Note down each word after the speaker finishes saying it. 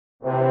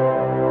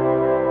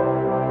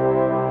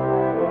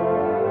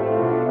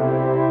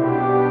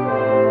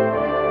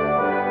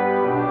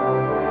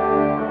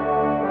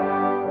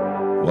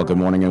Well, good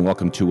morning and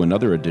welcome to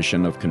another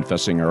edition of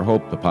Confessing Our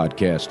Hope, the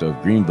podcast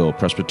of Greenville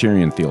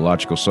Presbyterian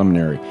Theological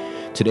Seminary.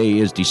 Today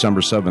is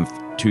December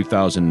 7th,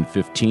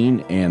 2015,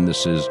 and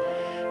this is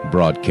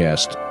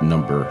broadcast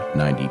number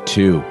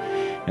 92.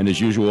 And as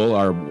usual,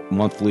 our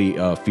monthly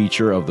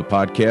feature of the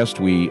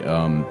podcast, we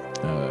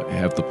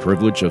have the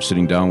privilege of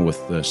sitting down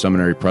with the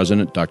seminary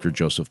president, Dr.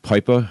 Joseph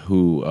Pipa,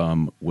 who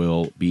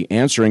will be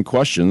answering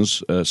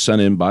questions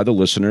sent in by the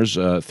listeners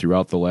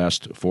throughout the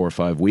last 4 or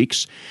 5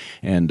 weeks,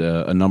 and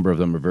a number of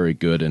them are very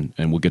good, and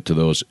we'll get to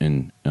those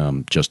in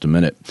just a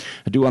minute.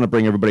 I do want to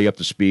bring everybody up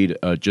to speed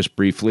just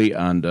briefly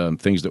on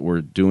things that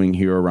we're doing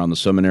here around the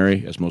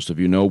seminary. As most of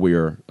you know, we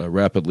are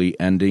rapidly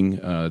ending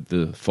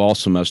the fall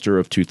semester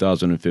of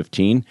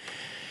 2015,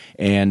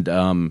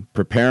 and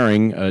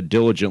preparing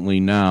diligently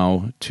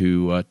now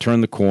to turn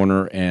the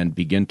corner and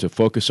begin to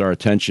focus our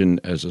attention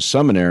as a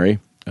seminary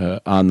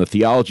on the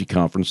theology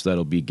conference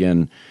that'll be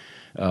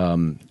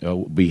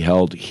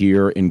held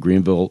here in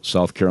Greenville,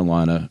 South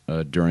Carolina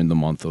during the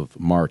month of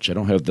March. I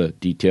don't have the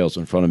details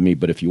in front of me,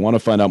 but if you want to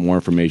find out more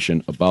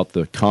information about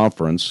the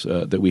conference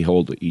that we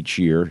hold each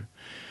year,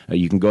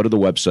 you can go to the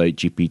website,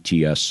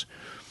 gpts.edu.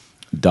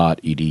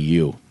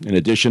 In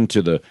addition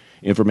to the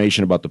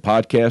information about the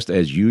podcast,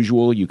 as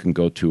usual, you can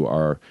go to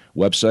our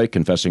website,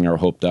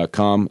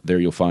 confessingourhope.com. There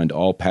you'll find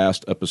all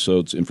past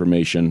episodes,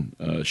 information,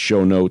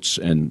 show notes,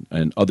 and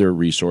other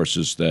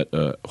resources that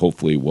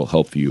hopefully will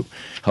help you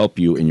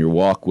in your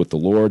walk with the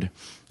Lord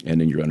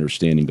and in your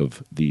understanding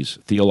of these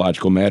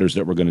theological matters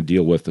that we're going to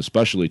deal with,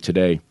 especially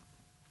today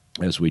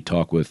as we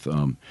talk with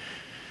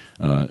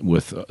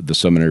the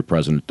seminary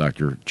president,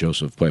 Dr.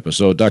 Joseph Pipa.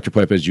 So, Dr.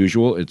 Pipa, as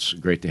usual, it's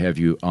great to have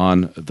you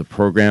on the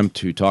program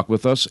to talk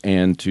with us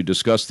and to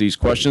discuss these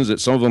questions. That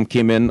some of them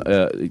came in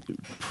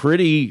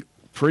pretty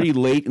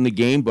late in the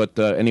game, but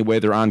anyway,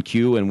 they're on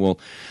cue, and we'll,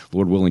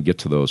 Lord willing, get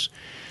to those.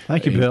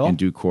 Thank you, Bill. In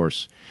due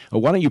course.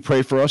 Why don't you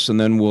pray for us, and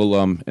then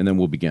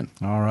we'll begin.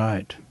 All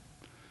right.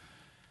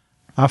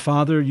 Our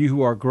Father, you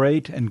who are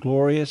great and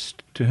glorious,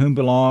 to whom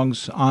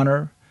belongs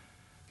honor,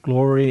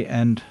 glory,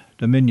 and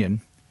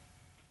dominion,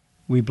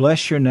 we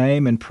bless your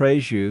name and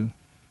praise you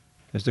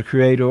as the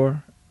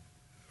Creator,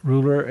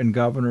 ruler, and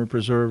governor,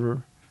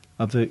 preserver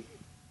of the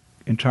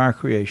entire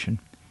creation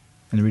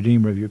and the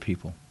Redeemer of your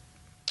people.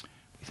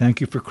 We thank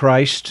you for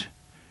Christ,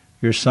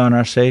 your Son,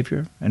 our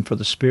Savior, and for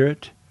the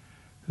Spirit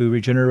who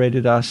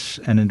regenerated us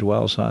and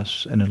indwells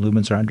us and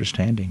illumines our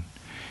understanding.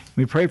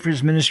 We pray for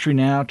his ministry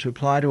now to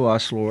apply to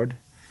us, Lord,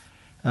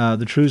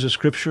 the truths of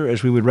Scripture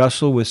as we would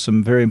wrestle with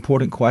some very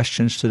important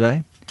questions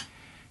today.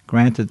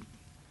 Grant that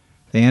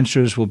the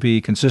answers will be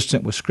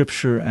consistent with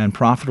Scripture and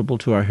profitable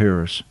to our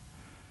hearers.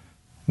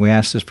 We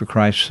ask this for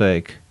Christ's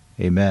sake.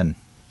 Amen.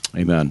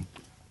 Amen.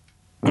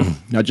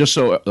 Now, just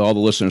so all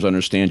the listeners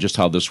understand just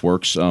how this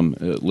works,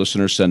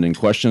 listeners send in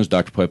questions.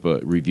 Dr.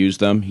 Pipa reviews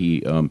them.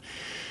 He,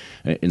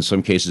 in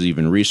some cases,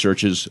 even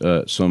researches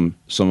some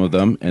of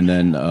them, and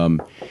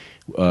then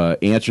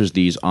answers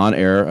these on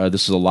air.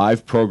 This is a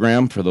live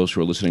program. For those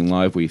who are listening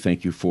live, we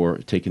thank you for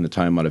taking the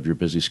time out of your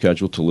busy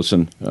schedule to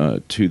listen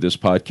to this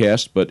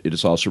podcast, but it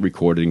is also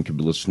recorded and can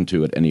be listened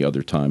to at any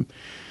other time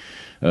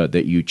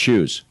that you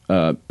choose.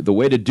 The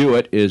way to do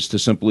it is to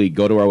simply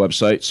go to our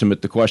website,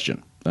 submit the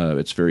question.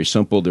 It's very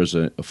simple. There's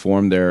a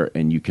form there,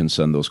 and you can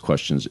send those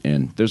questions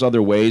in. There's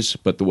other ways,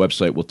 but the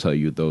website will tell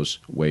you those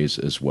ways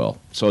as well.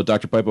 So,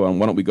 Dr. Pipa,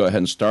 why don't we go ahead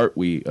and start?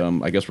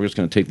 I guess we're just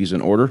going to take these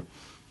in order.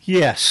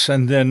 Yes,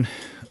 and then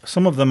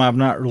some of them I've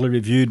not really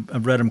reviewed.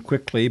 I've read them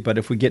quickly, but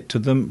if we get to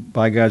them,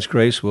 by God's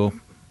grace, we'll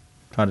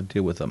try to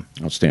deal with them.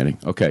 Outstanding.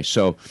 Okay,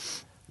 so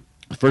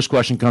the first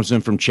question comes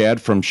in from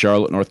Chad from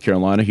Charlotte, North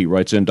Carolina. He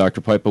writes in,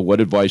 Dr. Pipa, what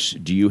advice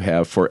do you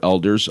have for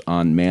elders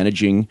on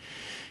managing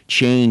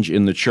change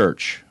in the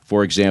church?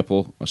 For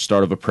example, a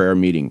start of a prayer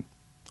meeting.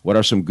 What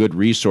are some good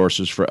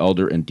resources for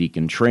elder and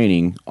deacon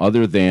training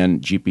other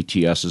than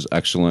GPTS's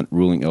excellent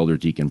Ruling Elder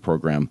Deacon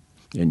program?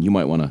 And you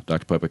might want to,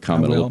 Dr. Pipa,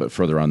 comment a little bit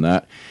further on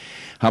that.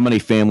 How many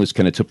families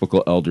can a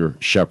typical elder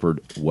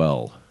shepherd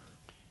well?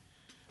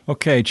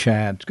 Okay,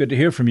 Chad, it's good to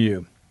hear from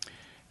you.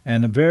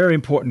 And a very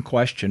important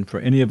question for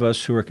any of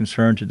us who are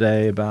concerned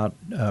today about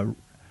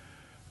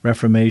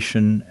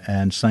reformation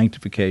and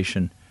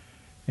sanctification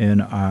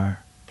in our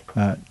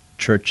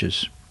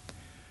churches.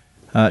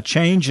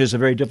 Change is a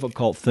very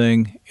difficult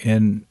thing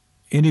in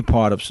any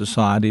part of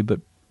society,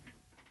 but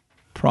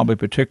probably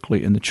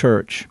particularly in the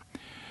church.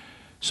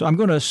 So I'm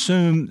going to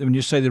assume that when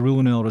you say the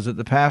ruling elders, that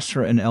the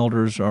pastor and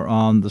elders are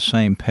on the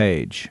same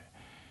page.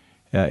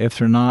 If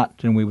they're not,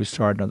 then we would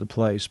start another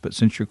place. But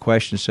since your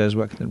question says,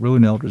 what can the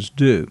ruling elders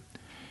do?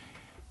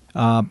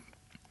 And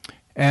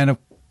of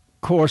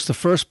course, the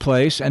first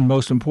place and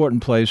most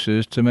important place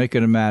is to make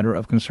it a matter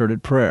of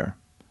concerted prayer,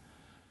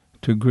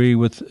 to agree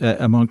with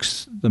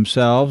amongst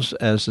themselves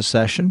as a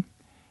session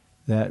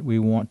that we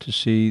want to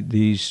see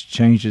these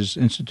changes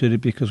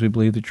instituted because we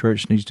believe the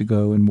church needs to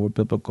go in more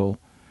biblical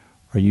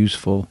or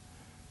useful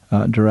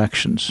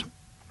directions.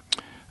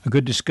 A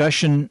good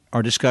discussion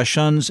or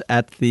discussions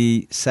at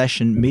the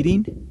session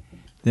meeting.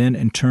 Then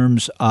in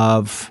terms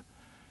of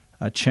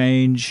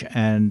change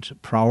and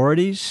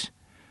priorities,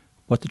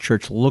 what the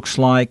church looks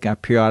like.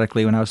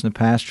 Periodically, when I was in the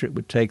pastorate,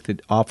 would take the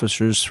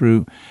officers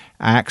through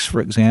Acts, for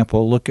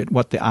example, look at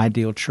what the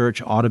ideal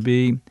church ought to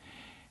be,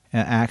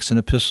 Acts and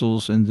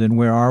epistles, and then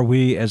where are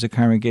we as a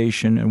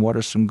congregation, and what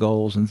are some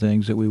goals and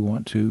things that we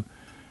want to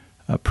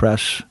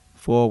press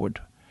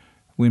forward.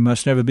 We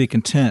must never be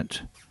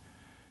content.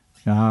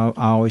 I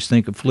always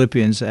think of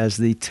Philippians as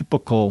the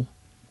typical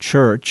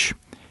church,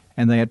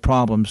 and they had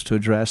problems to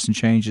address and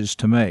changes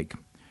to make.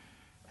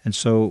 And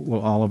so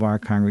will all of our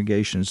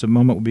congregations. The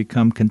moment we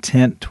become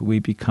content, we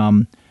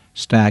become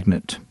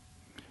stagnant,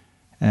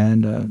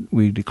 and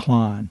we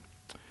decline.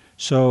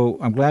 So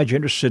I'm glad you're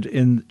interested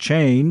in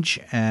change,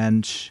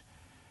 and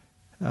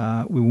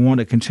we want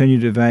to continue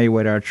to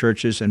evaluate our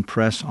churches and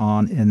press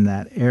on in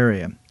that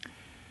area.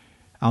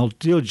 I'll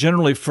deal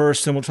generally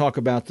first, then we'll talk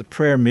about the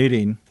prayer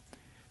meeting.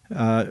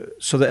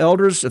 So the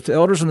elders, if the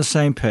elders are on the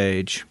same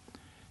page,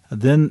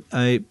 then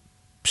a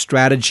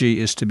strategy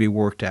is to be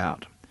worked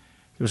out.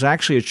 There was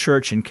actually a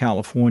church in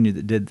California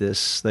that did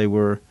this. They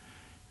were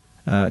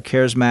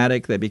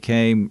charismatic, they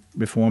became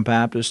Reformed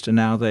Baptist, and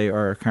now they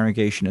are a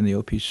congregation in the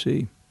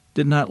OPC.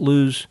 Did not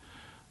lose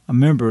a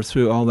member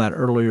through all that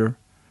earlier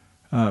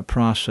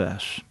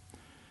process.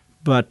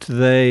 But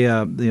they,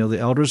 the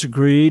elders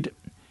agreed,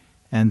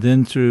 and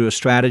then through a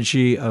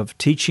strategy of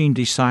teaching,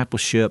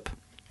 discipleship,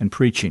 and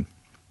preaching.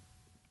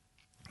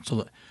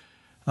 So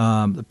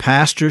the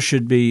pastor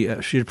should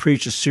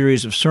preach a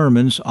series of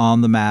sermons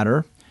on the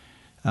matter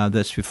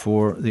that's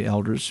before the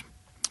elders.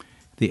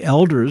 The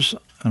elders,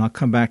 and I'll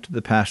come back to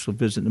the pastoral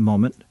visit in a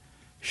moment,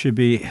 should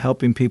be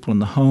helping people in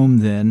the home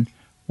then.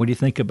 What do you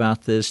think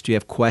about this? Do you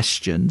have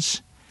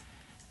questions?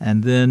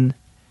 And then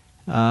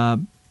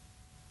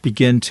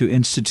begin to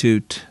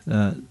institute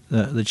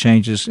the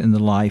changes in the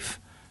life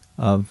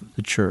of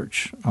the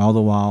church, all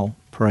the while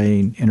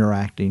praying,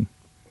 interacting.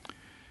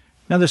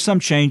 Now, there's some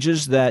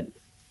changes that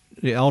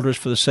the elders,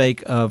 for the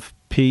sake of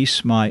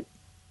peace, might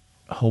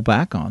hold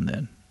back on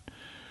then.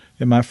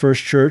 In my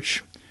first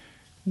church,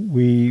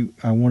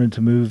 I wanted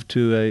to move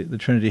to the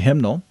Trinity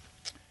Hymnal.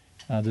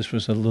 This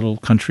was a little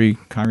country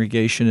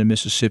congregation in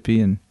Mississippi,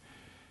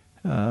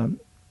 and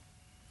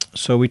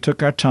so we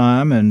took our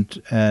time,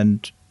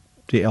 and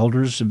the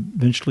elders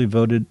eventually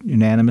voted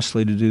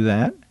unanimously to do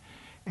that,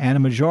 and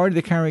a majority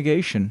of the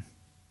congregation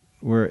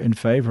were in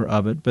favor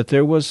of it, but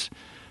there was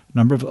a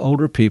number of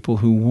older people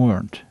who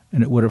weren't,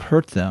 and it would have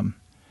hurt them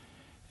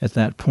at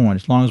that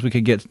point. As long as we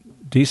could get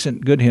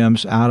decent, good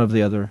hymns out of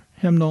the other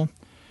hymnal,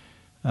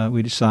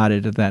 we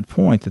decided at that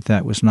point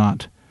that was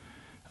not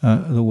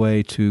the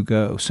way to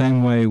go.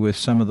 Same way with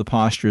some of the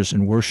postures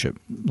in worship,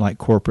 like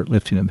corporate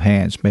lifting of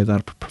hands. Maybe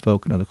that'll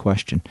provoke another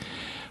question.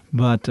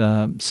 But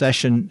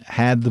session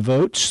had the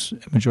votes.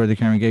 The majority of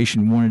the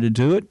congregation wanted to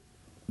do it,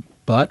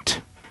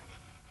 but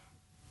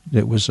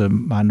there was a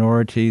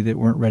minority that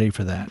weren't ready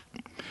for that.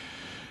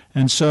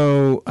 And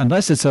so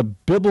unless it's a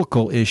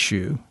biblical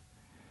issue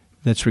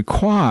that's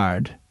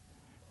required,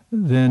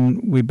 then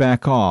we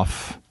back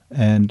off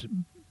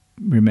and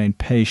remain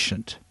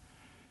patient.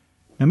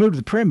 Now, move to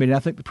the prayer meeting. I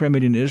think the prayer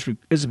meeting is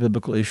a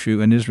biblical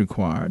issue and is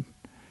required,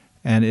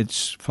 and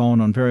it's fallen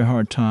on very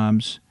hard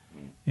times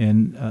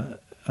in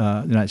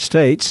the United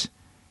States,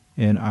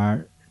 in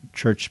our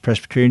church,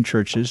 Presbyterian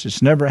churches.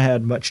 It's never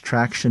had much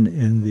traction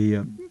in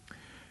the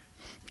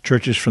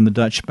churches from the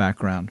Dutch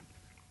background.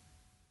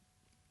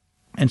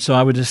 And so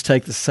I would just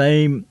take the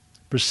same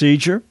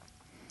procedure,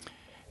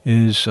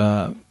 is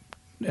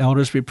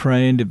elders be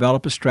praying,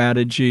 develop a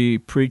strategy,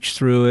 preach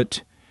through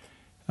it,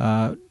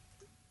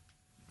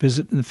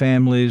 visit the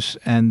families,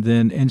 and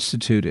then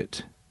institute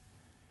it.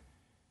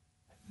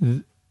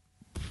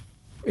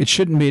 It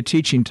shouldn't be a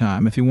teaching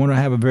time. If you want to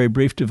have a very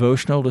brief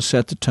devotional to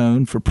set the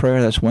tone for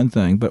prayer, that's one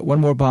thing. But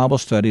one more Bible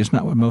study is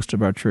not what most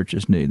of our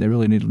churches need. They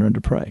really need to learn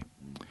to pray.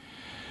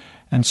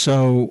 And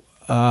so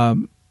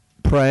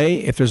pray.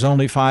 If there's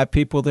only 5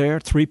 people there,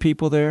 3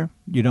 people there,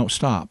 you don't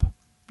stop.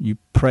 You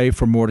pray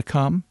for more to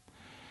come.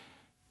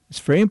 It's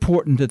very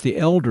important that the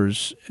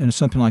elders in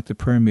something like the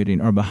prayer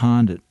meeting are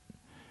behind it,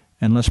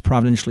 unless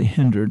providentially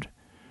hindered,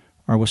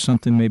 or with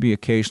something maybe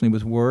occasionally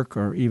with work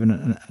or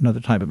even another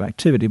type of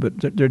activity.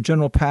 But their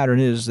general pattern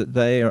is that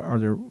they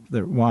or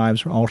their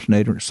wives or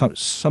alternate, or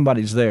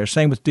somebody's there.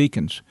 Same with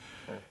deacons.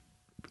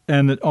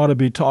 And it ought to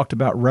be talked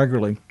about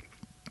regularly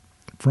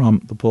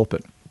from the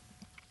pulpit.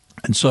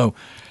 And so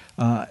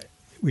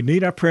we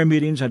need our prayer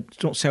meetings. I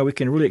don't see how we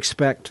can really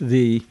expect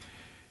the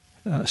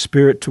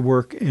Spirit to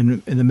work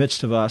in the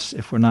midst of us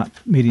if we're not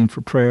meeting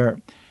for prayer.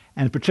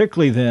 And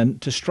particularly then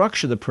to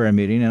structure the prayer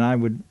meeting. And I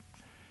would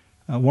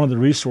one of the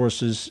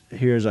resources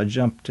here, as I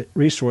jump to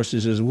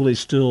resources, is Willie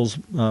Still's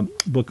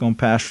book on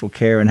pastoral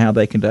care and how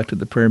they conducted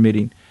the prayer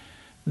meeting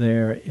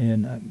there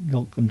in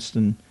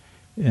Gilcomston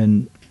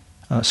in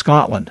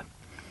Scotland.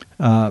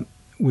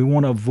 We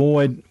want to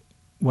avoid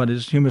what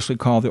is humorously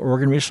called the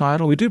organ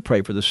recital. We do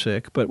pray for the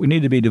sick, but we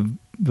need to be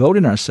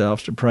devoting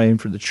ourselves to praying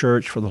for the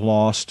church, for the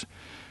lost,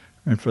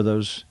 and for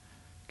those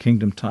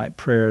kingdom-type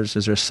prayers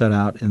as they're set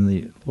out in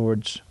the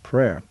Lord's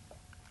Prayer.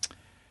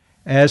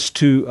 As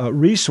to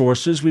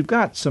resources, we've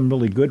got some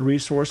really good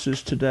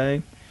resources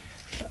today.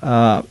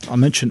 I'll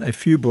mention a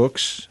few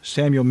books.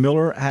 Samuel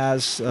Miller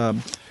has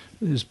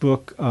his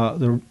book,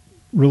 The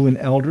Ruling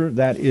Elder.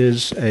 That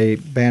is a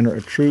Banner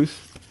of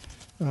Truth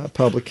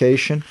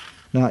publication.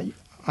 Now,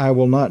 I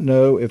will not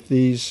know if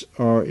these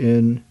are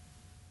in...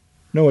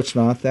 No, it's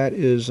not. That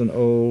is an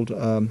old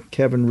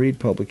Kevin Reed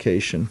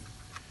publication.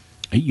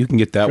 You can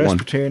get that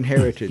Presbyterian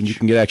Heritage. You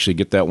can actually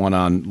get that one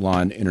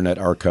online, Internet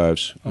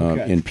Archives,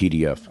 in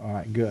PDF. All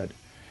right, good.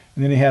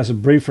 And then he has a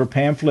briefer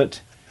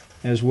pamphlet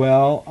as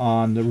well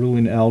on the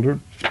Ruling Elder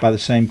by the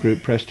same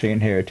group, Presbyterian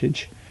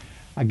Heritage.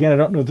 Again, I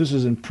don't know if this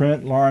is in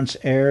print. Lawrence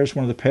Ayres,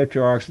 one of the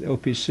patriarchs of the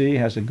OPC,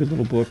 has a good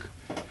little book,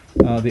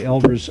 The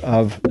Elders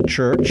of the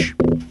Church.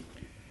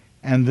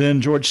 And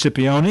then George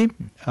Scipione,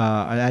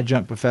 an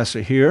adjunct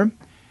professor here,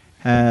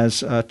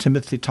 has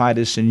Timothy,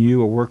 Titus, and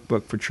You, a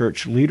workbook for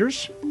church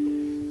leaders.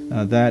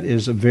 That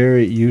is a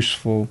very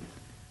useful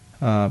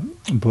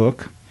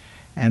book.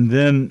 And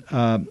then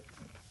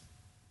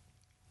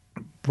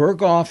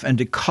Berghoff and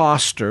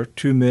DeCoster,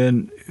 two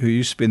men who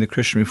used to be in the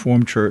Christian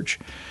Reformed Church,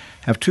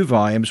 have two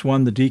volumes,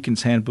 one the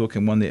Deacon's Handbook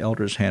and one the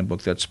Elder's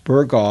Handbook. That's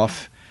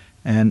Berghoff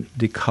and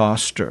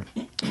DeCoster.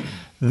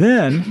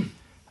 Then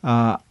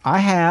I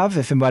have,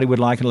 if anybody would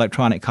like an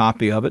electronic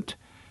copy of it,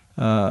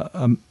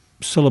 a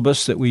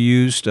syllabus that we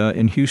used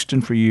in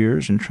Houston for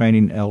years in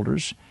training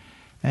elders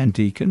and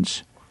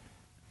deacons.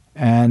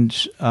 And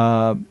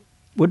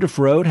Woodruff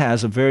Road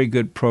has a very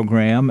good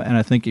program, and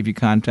I think if you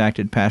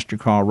contacted Pastor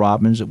Carl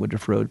Robbins at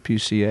Woodruff Road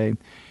PCA,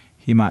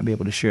 he might be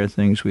able to share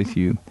things with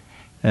you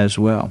as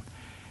well.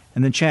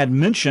 And then Chad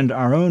mentioned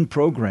our own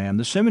program.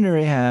 The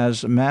seminary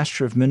has a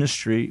Master of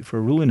Ministry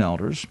for Ruling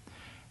Elders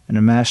and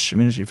a Master of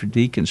Ministry for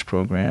Deacons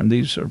program.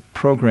 These are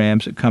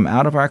programs that come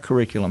out of our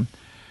curriculum,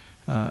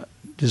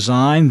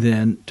 designed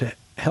then to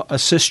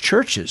assist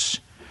churches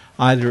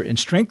either in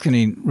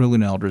strengthening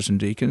ruling elders and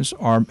deacons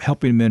or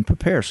helping men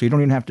prepare. So you don't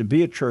even have to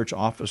be a church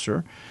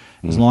officer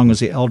as long as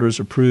the elders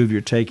approve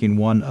you're taking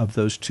one of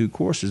those two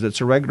courses.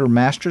 It's a regular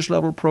master's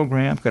level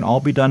program, can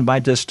all be done by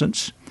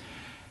distance,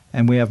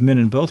 and we have men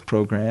in both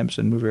programs,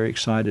 and we're very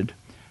excited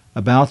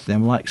about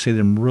them. We'd like to see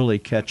them really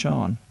catch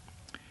on.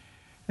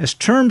 As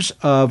terms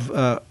of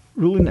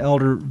ruling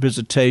elder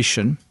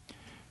visitation,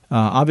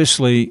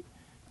 obviously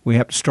we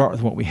have to start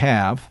with what we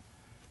have,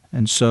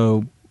 and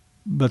so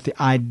but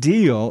the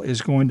ideal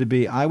is going to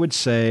be, I would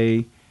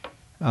say,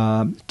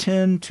 10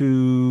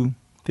 to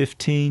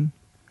 15,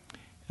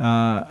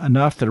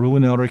 enough that a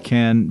ruling elder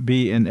can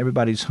be in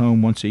everybody's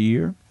home once a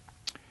year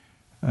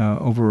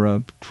over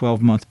a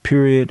 12-month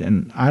period.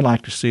 And I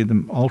like to see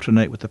them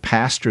alternate with the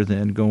pastor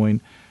then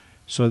going,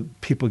 so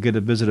people get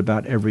a visit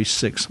about every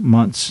 6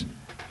 months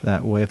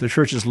that way. If the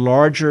church is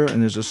larger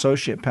and there's an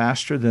associate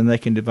pastor, then they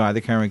can divide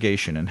the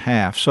congregation in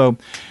half. So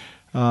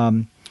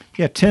 10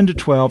 to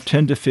 12,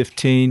 10 to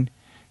 15,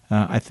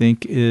 I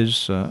think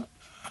is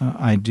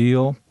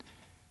ideal.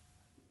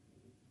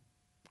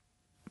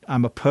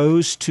 I'm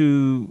opposed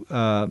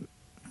to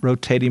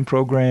rotating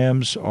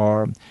programs,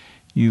 or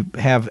you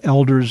have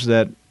elders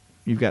that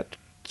you've got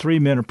 3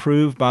 men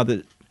approved by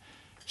the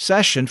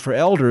session for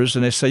elders,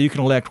 and they say you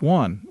can elect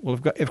one. Well,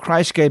 if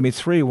Christ gave me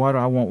 3, why do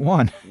I want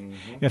one?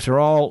 Mm-hmm. If they're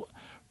all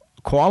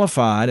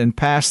qualified and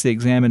passed the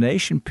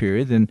examination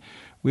period, then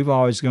we've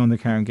always gone to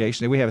the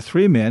congregation. We have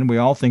 3 men. We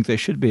all think they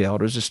should be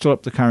elders. It's still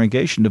up to the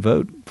congregation to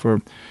vote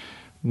for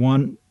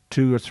 1,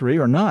 2, or 3,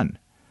 or none.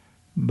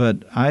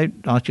 But I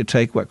like to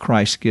take what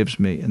Christ gives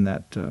me in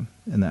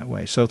that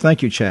way. So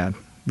thank you, Chad.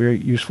 Very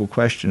useful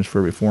questions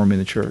for reforming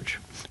the church.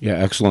 Yeah,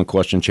 excellent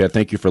question, Chad.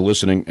 Thank you for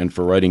listening and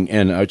for writing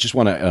in. I just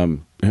want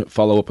to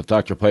follow up with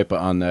Dr. Pipa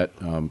on that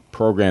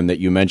program that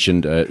you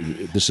mentioned.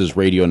 This is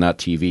radio, not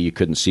TV. You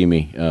couldn't see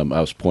me. I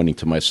was pointing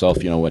to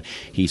myself. You know what?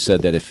 He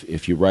said that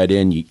if you write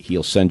in,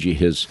 he'll send you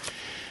his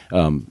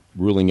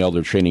ruling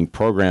elder training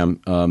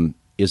program.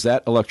 Is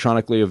that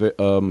electronically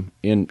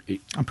in?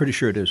 I'm pretty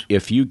sure it is.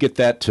 If you get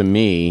that to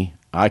me,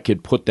 I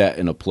could put that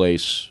in a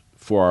place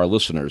for our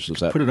listeners. Is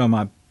that put it on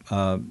my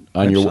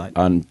website.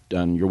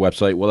 on your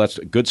website? Well, that's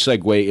a good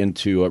segue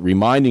into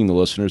reminding the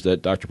listeners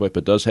that Dr.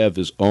 Pipa does have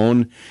his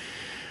own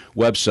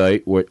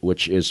website,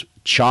 which is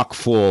chock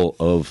full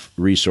of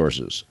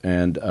resources,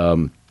 and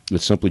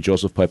it's simply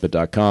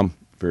josephpipa.com.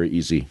 Very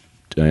easy,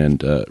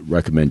 and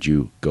recommend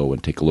you go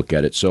and take a look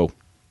at it. So,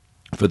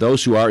 for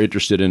those who are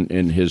interested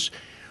in his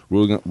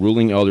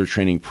ruling elder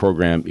training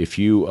program, if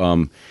you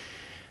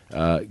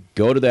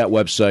go to that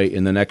website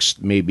in the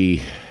next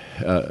maybe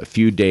a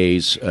few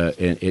days,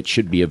 and it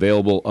should be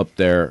available up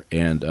there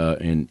and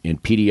in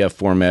PDF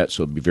format,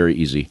 so it'll be very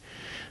easy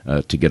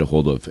to get a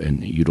hold of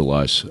and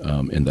utilize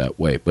in that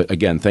way. But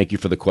again, thank you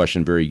for the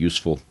question. Very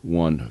useful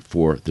one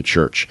for the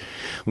church.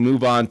 We'll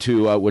move on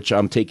to which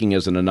I'm taking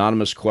as an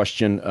anonymous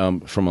question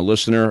from a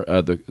listener.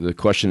 The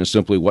question is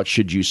simply, what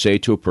should you say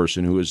to a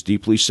person who is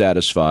deeply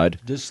dissatisfied,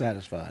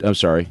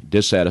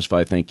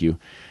 thank you,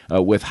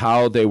 with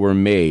how they were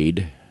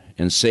made,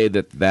 and say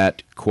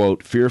that,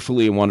 quote,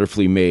 fearfully and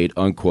wonderfully made,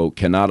 unquote,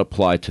 cannot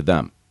apply to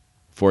them?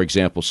 for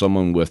example,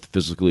 someone with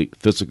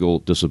physical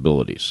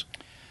disabilities?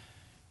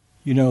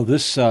 You know,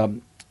 this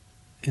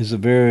is a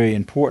very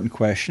important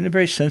question, a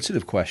very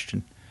sensitive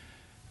question.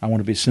 I want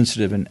to be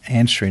sensitive in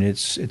answering.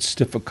 It's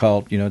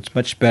difficult. You know, it's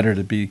much better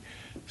to be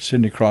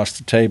sitting across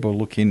the table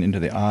looking into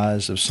the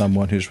eyes of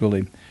someone who's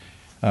really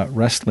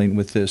wrestling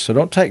with this. So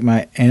don't take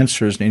my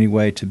answers in any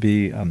way to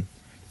be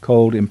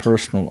cold,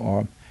 impersonal,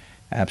 or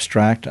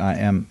abstract. I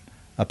am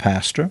a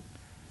pastor,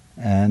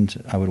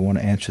 and I would want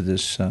to answer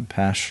this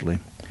pastorally.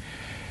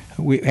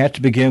 We have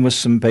to begin with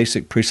some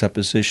basic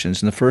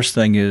presuppositions, and the first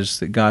thing is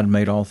that God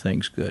made all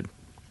things good.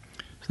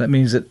 So that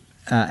means that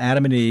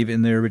Adam and Eve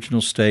in their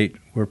original state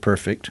were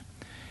perfect.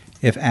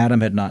 If Adam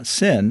had not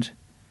sinned,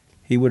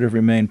 he would have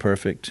remained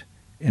perfect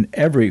in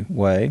every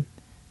way,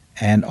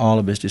 and all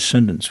of his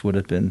descendants would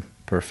have been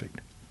perfect.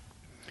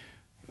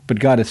 But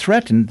God had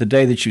threatened, the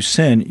day that you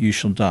sin, you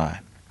shall die.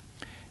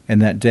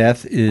 And that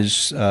death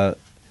is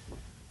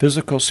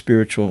physical,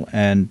 spiritual,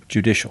 and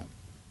judicial.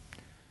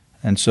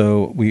 And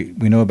so we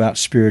know about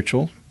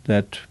spiritual,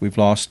 that we've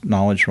lost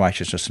knowledge,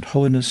 righteousness, and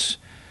holiness.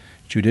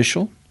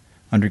 Judicial,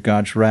 under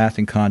God's wrath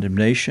and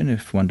condemnation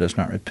if one does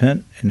not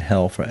repent, in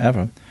hell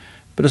forever.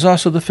 But it's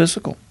also the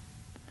physical.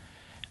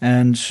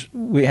 And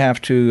we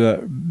have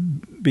to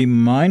be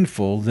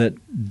mindful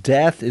that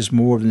death is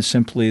more than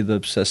simply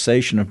the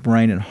cessation of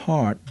brain and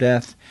heart.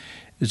 Death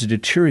is a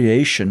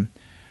deterioration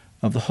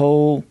of the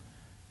whole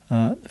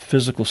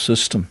physical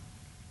system.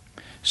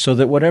 So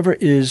that whatever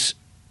is,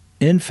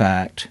 in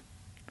fact,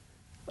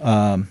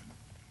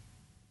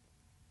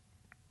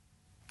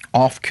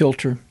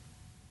 off-kilter,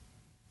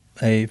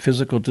 a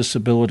physical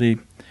disability,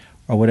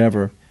 or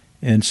whatever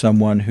in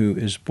someone who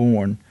is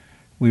born,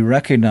 we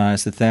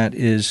recognize that that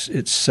is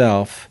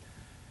itself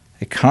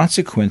a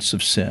consequence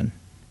of sin.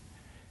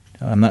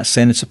 I'm not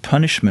saying it's a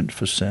punishment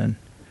for sin,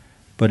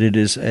 but it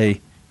is a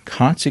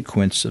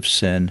consequence of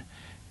sin,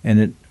 and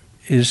it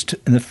is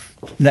in the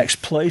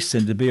next place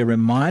then to be a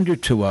reminder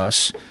to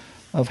us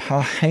of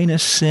how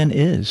heinous sin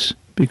is,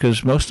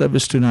 because most of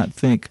us do not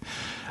think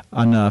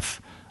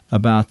enough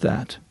about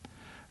that.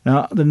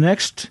 Now, the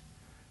next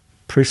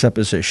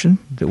presupposition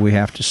that we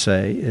have to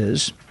say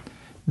is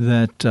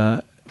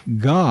that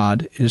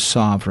God is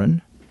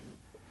sovereign,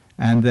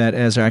 and that,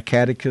 as our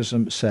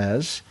catechism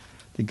says,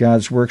 that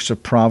God's works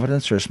of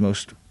providence are his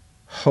most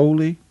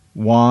holy,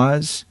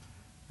 wise,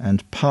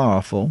 and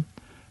powerful,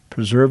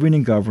 preserving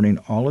and governing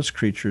all his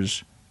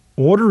creatures,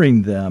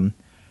 ordering them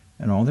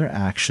and all their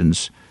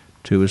actions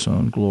to his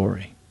own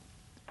glory.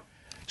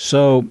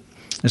 So,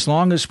 as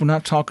long as we're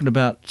not talking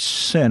about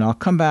sin, I'll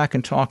come back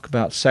and talk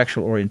about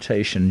sexual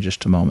orientation in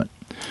just a moment.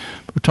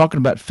 We're talking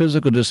about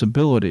physical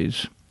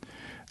disabilities.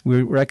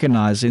 We're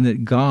recognizing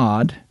that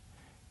God,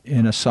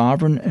 in a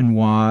sovereign and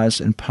wise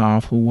and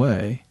powerful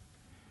way,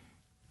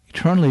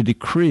 eternally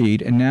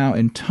decreed and now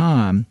in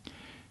time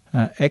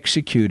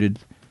executed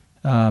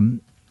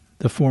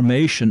the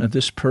formation of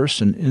this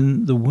person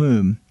in the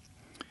womb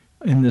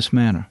in this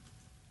manner.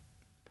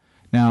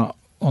 Now,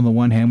 on the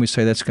one hand, we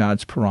say that's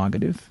God's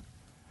prerogative,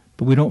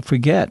 but we don't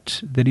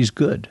forget that he's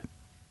good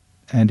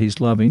and he's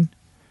loving.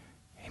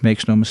 He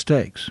makes no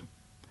mistakes.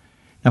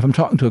 Now, if I'm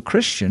talking to a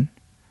Christian,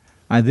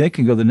 I then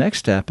can go the next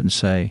step and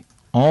say,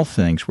 all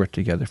things work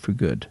together for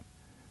good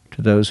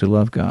to those who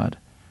love God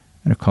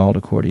and are called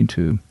according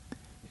to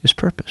his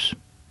purpose.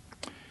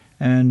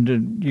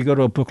 And you go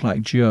to a book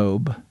like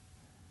Job,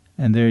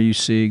 and there you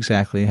see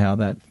exactly how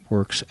that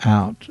works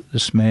out.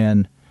 This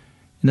man,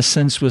 in a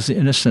sense, was the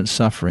innocent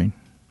suffering.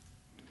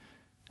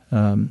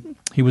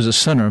 He was a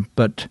sinner,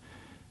 but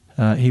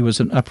he was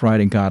an upright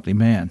and godly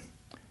man.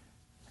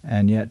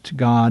 And yet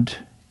God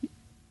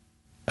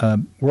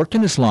worked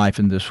in his life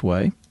in this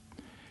way,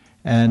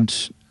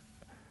 and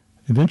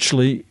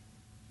eventually,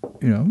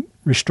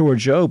 restored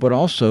Job, but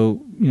also,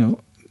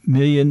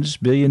 millions,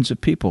 billions of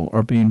people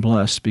are being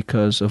blessed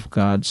because of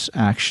God's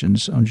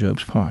actions on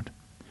Job's part.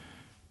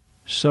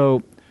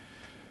 So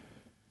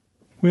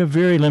we have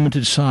very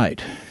limited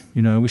sight.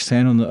 We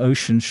stand on the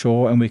ocean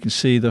shore and we can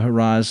see the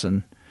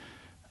horizon,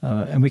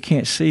 and we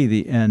can't see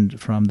the end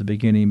from the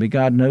beginning, but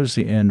God knows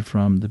the end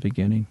from the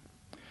beginning.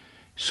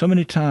 So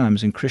many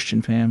times in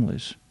Christian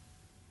families,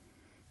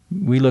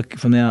 we look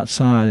from the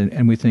outside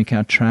and we think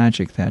how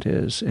tragic that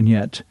is, and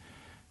yet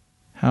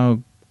how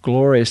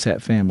glorious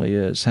that family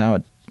is, how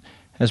it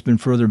has been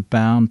further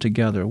bound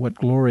together, what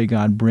glory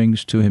God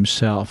brings to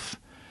himself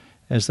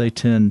as they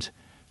tend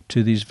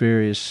to these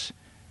various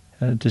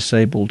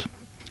disabled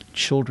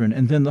children,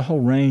 and then the whole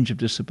range of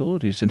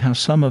disabilities, and how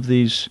some of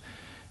these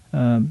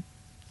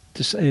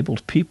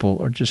disabled people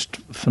are just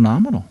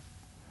phenomenal.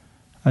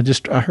 I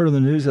heard on the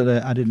news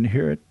that I didn't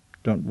hear it,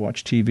 don't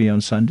watch TV on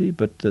Sunday,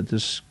 but that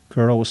this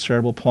girl with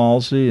cerebral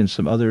palsy and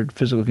some other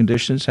physical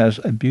conditions has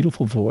a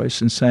beautiful voice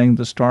and sang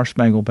the Star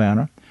Spangled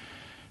Banner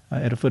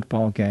at a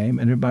football game,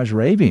 and everybody's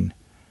raving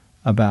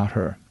about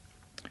her.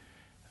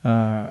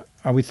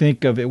 We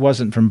think of, it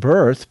wasn't from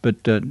birth,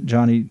 but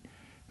Johnny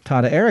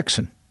Tada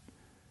Erickson.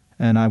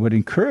 And I would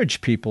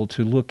encourage people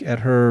to look at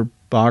her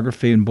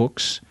biography and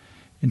books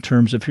in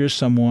terms of, here's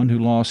someone who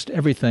lost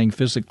everything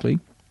physically,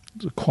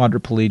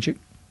 quadriplegic,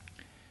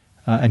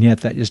 and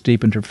yet that just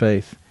deepened her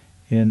faith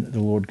in the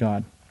Lord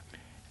God.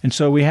 And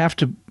so we have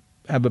to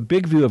have a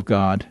big view of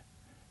God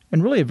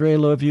and really a very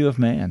low view of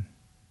man.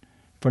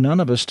 For none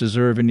of us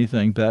deserve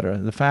anything better.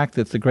 The fact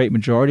that the great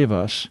majority of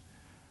us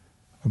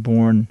are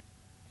born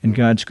in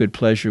God's good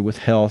pleasure with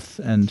health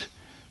and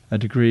a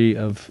degree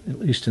of, at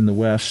least in the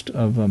West,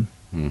 of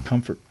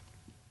comfort.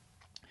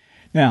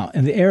 Now,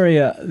 in the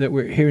area that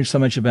we're hearing so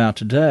much about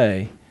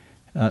today,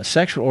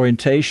 sexual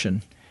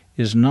orientation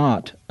is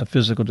not a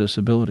physical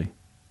disability.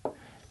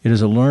 It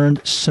is a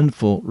learned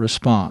sinful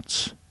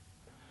response,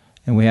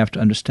 and we have to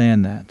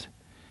understand that.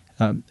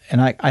 And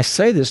I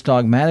say this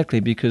dogmatically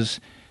because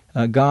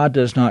God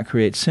does not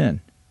create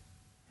sin.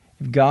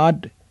 If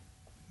God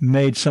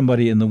made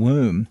somebody in the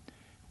womb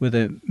with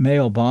a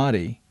male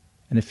body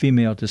and a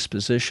female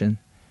disposition,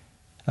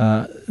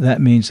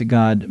 that means that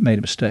God made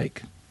a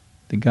mistake,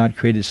 that God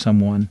created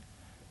someone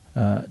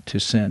to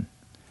sin.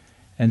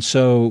 And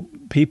so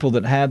people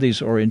that have these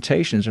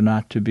orientations are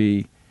not to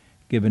be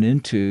given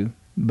into,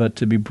 but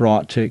to be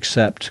brought to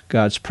accept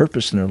God's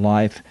purpose in their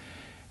life.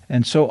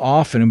 And so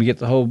often we get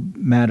the whole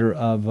matter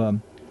of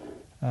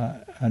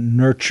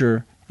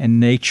nurture and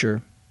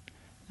nature.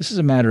 This is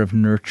a matter of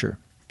nurture.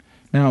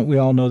 Now, we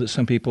all know that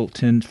some people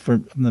tend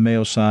from the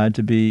male side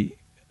to be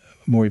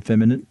more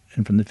effeminate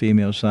and from the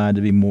female side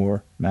to be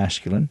more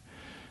masculine.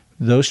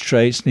 Those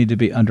traits need to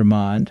be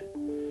undermined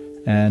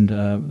and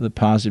the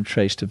positive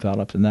traits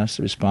developed, and that's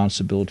the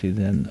responsibility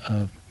then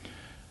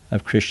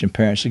of Christian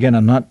parents. Again,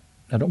 I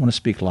don't want to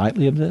speak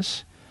lightly of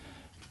this,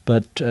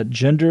 but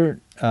gender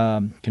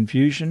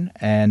confusion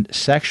and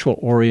sexual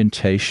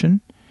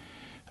orientation,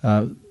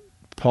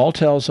 Paul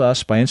tells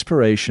us by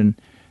inspiration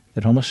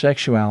that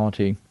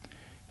homosexuality,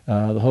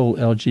 the whole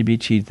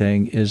LGBT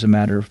thing, is a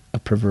matter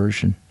of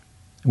perversion,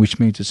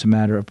 which means it's a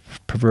matter of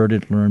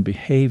perverted learned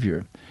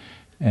behavior.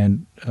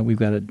 And we've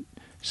got to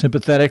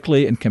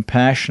sympathetically and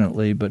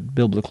compassionately but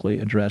biblically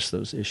address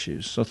those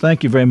issues. So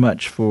thank you very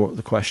much for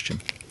the question.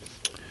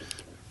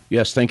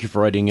 Yes, thank you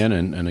for writing in,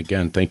 and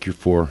again, thank you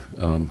for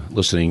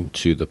listening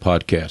to the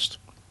podcast.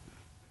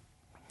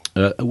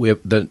 We have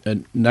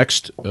the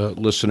next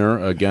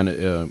listener, again,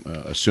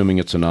 assuming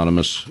it's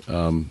anonymous,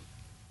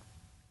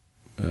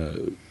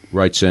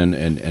 writes in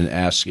and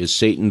asks, is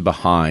Satan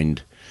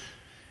behind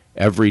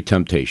every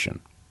temptation,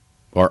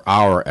 or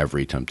our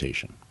every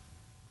temptation?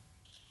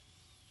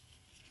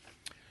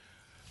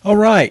 All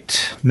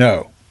right.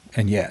 No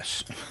and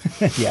yes.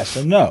 Yes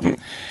and no.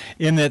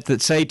 In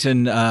that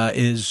Satan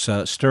is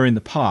stirring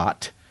the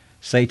pot.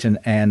 Satan,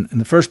 and in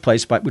the first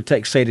place, but we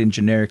take Satan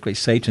generically,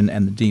 Satan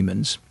and the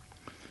demons.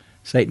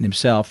 Satan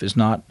himself is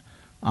not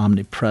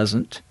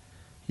omnipresent.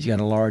 He's got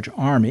a large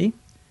army.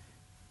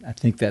 I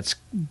think that's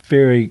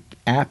very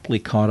aptly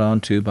caught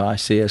on to by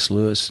C.S.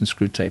 Lewis in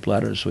Screwtape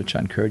Letters, which I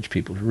encourage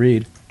people to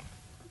read.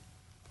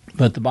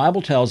 But the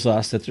Bible tells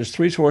us that there's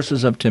three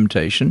sources of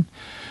temptation: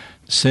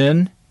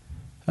 sin,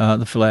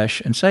 the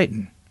flesh, and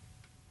Satan.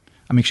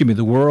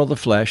 The world, the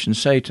flesh, and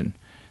Satan.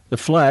 The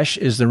flesh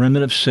is the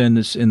remnant of sin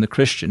that's in the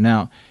Christian.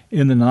 Now,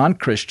 in the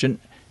non-Christian,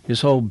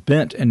 his whole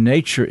bent and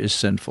nature is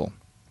sinful.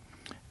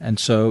 And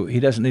so he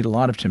doesn't need a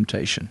lot of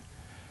temptation.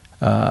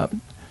 The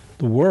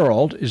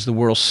world is the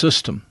world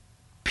system,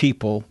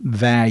 people,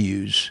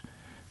 values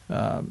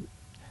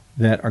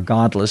that are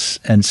godless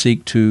and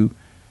seek to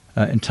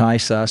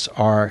entice us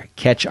or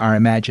catch our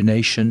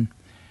imagination.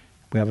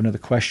 We have another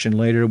question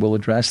later. We'll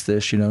address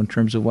this, in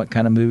terms of what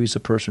kind of movies a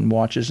person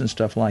watches and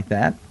stuff like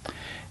that.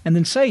 And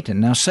then Satan.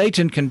 Now,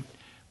 Satan can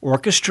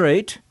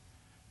orchestrate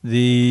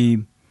the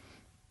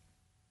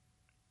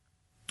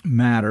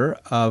matter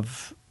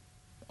of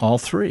all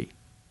three,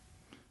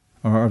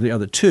 or the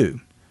other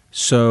two.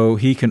 So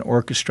he can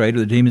orchestrate, or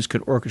the demons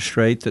could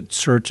orchestrate, that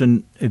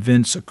certain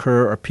events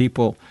occur or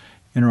people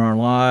enter our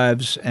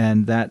lives,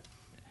 and that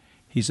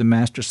he's a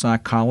master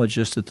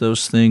psychologist, that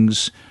those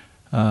things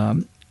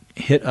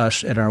hit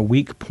us at our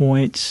weak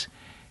points,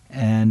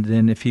 and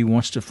then if he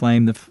wants to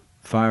flame the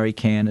fire, he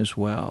can as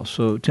well.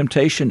 So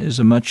temptation is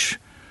a much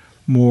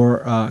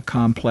more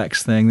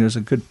complex thing. There's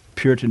a good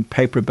Puritan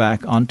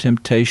paperback on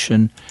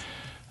temptation.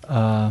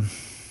 I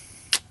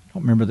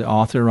don't remember the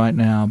author right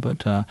now,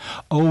 but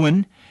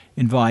Owen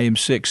in Volume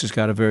 6 has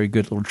got a very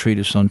good little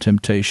treatise on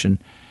temptation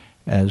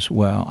as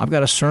well. I've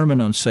got a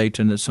sermon on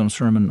Satan that's on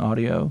Sermon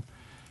Audio.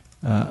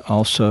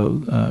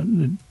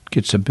 Also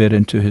gets a bit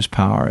into his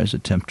power as a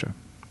tempter.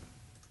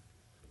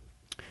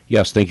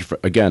 Yes, thank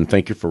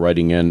you for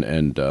writing in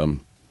and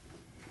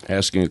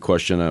asking a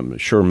question. I'm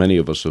sure many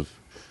of us have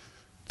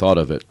thought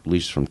of it, at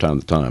least from time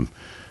to time.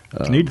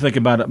 You need to think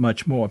about it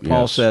much more.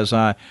 Paul says,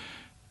 to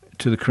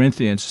the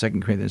Corinthians,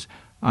 2 Corinthians,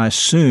 I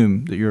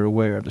assume that you're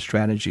aware of the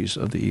strategies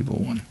of the evil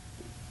one.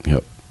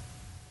 Yep.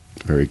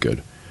 Very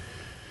good.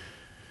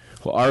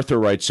 Well, Arthur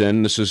writes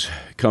in, this is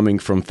coming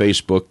from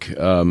Facebook,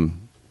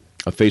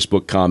 a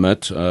Facebook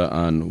comment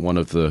on one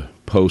of the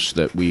posts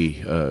that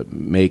we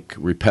make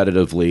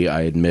repetitively,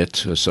 I admit,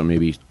 some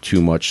maybe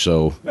too much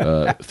so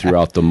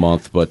throughout the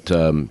month, but,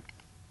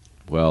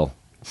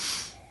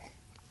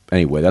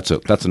 anyway, that's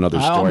another story.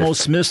 I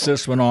almost missed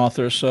this one,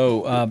 Arthur.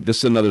 So this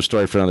is another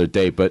story for another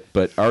day. But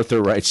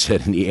Arthur writes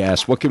it, and he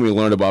asks, "What can we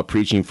learn about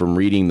preaching from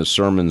reading the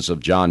sermons of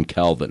John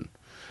Calvin?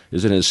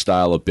 Isn't his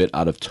style a bit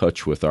out of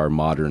touch with our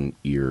modern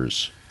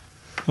ears?"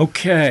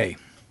 Okay.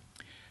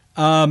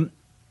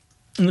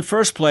 In the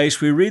first place,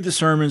 we read the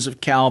sermons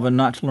of Calvin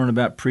not to learn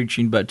about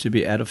preaching, but to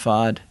be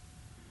edified.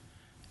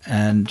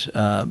 And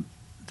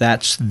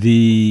that's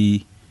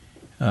the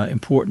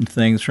important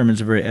thing. The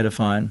sermons are very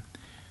edifying.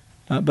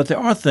 But there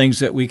are things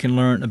that we can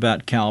learn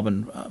about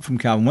Calvin from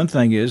Calvin. One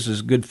thing is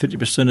a good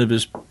 50% of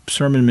his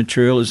sermon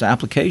material is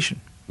application.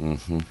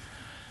 Mm-hmm.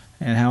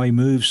 And how he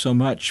moves so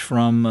much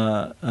from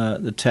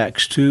the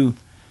text to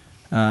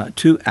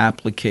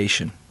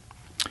application.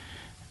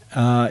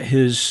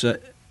 His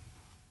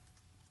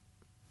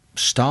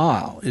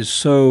style is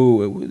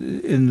so,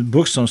 in the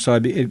books on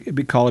style, it'd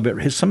be called a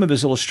bit. Some of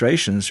his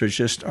illustrations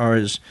are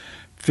his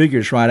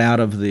figures right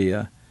out of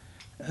the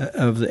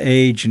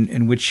age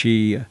in which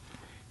he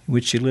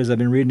lives. I've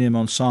been reading him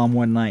on Psalm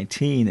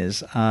 119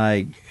 as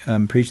I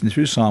am preaching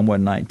through Psalm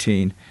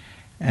 119,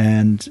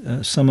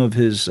 and some of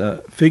his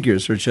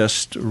figures are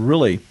just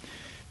really,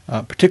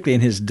 particularly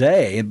in his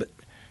day, but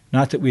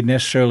not that we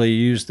necessarily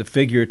use the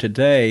figure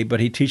today, but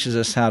he teaches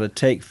us how to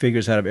take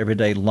figures out of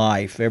everyday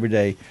life,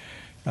 everyday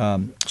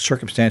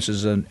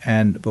circumstances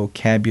and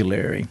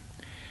vocabulary.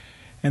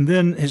 And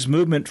then his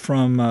movement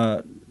from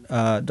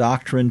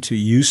doctrine to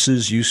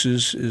uses.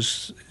 Uses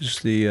is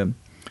the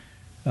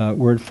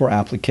word for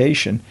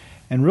application.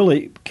 And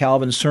really,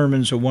 Calvin's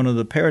sermons are one of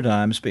the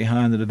paradigms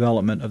behind the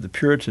development of the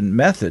Puritan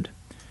method,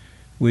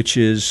 which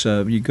is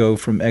you go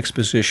from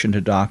exposition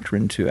to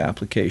doctrine to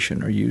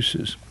application or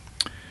uses.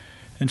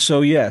 And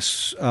so,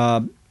 yes,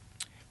 the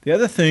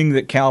other thing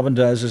that Calvin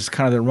does is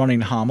kind of the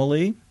running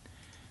homily.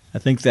 I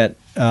think that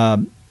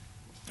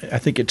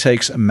it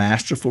takes a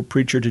masterful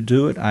preacher to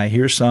do it. I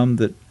hear some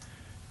that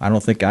I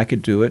don't think I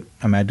could do it.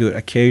 I mean, I do it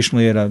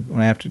occasionally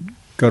when I have to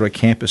go to a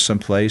campus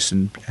someplace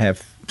and have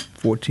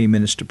 14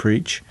 minutes to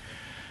preach.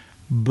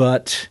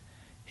 But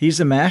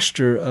he's a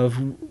master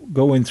of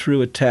going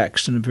through a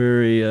text in a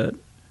very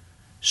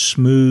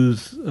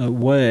smooth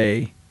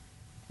way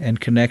and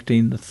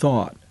connecting the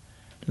thought.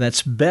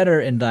 That's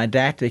better in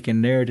didactic and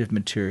narrative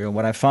material.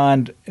 What I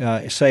find,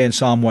 say in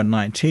Psalm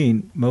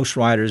 119, most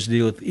writers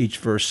deal with each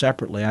verse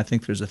separately. I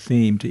think there's a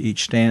theme to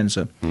each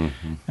stanza,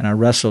 mm-hmm. and I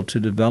wrestle to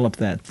develop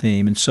that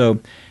theme. And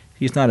so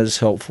he's not as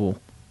helpful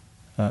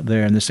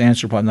there, and this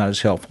answer probably not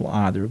as helpful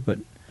either. But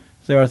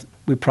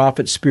we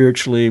profit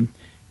spiritually,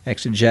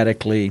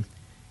 exegetically,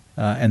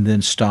 and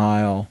then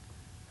style,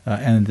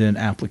 and then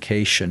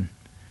application.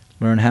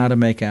 Learn how to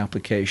make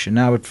application.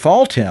 Now, I would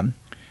fault him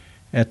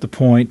at the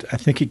point, I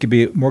think he could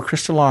be more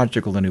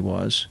Christological than he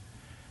was,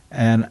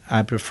 and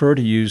I prefer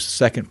to use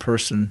second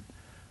person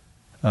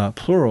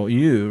plural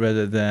you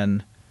rather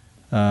than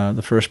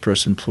the first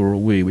person plural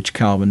we, which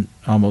Calvin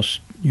almost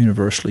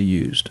universally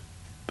used.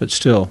 But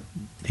still,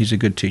 he's a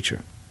good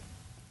teacher.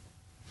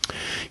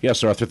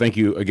 Yes, Arthur, thank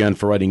you again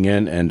for writing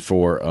in and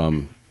for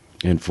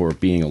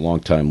being a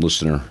longtime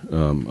listener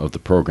of the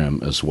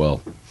program as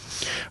well.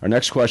 Our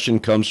next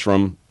question comes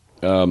from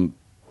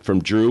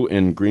Drew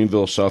in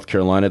Greenville, South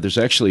Carolina. There's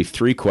actually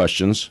 3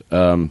 questions.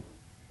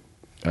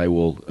 I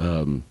will,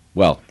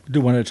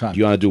 do one at a time. Do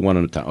you want to do one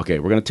at a time? Okay,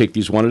 we're going to take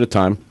these one at a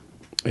time.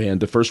 And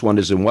the first one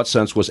is, in what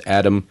sense was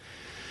Adam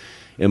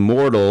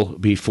immortal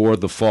before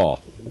the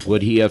fall?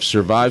 Would he have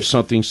survived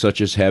something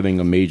such as having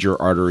a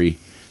major artery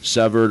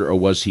severed, or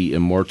was he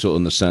immortal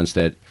in the sense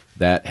that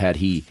had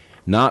he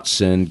not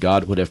sinned,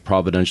 God would have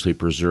providentially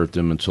preserved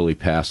him until he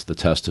passed the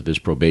test of his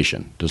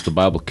probation? Does the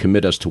Bible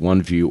commit us to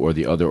one view or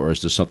the other, or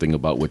is this something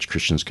about which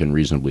Christians can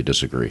reasonably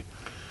disagree?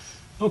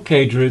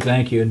 Okay, Drew,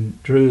 thank you.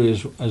 And Drew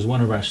is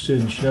one of our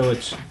students. You know,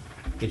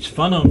 it's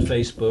fun on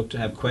Facebook to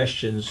have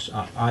questions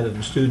either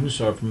from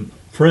students or from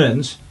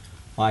friends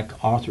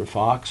like Arthur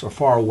Fox, or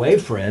faraway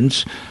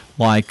friends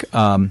like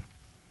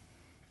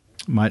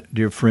my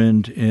dear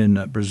friend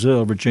in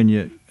Brazil,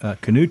 Virginia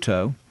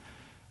Canuto.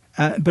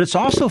 But it's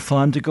also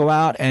fun to go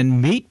out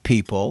and meet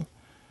people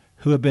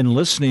who have been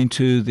listening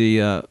to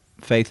the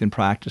Faith and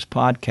Practice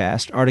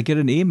podcast, or to get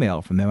an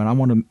email from them. And I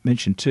want to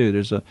mention, too,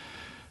 there's a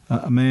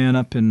man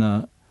up in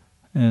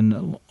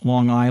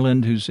Long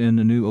Island who's in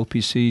the new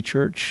OPC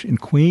church in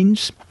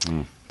Queens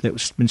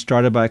that's been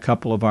started by a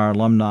couple of our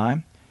alumni,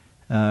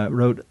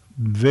 wrote a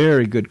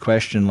very good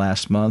question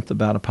last month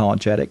about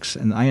apologetics,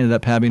 and I ended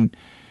up having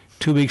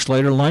 2 weeks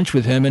later lunch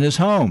with him in his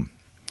home.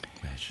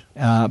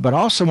 But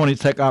also wanted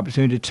to take the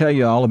opportunity to tell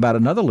you all about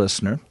another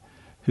listener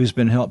who's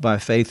been helped by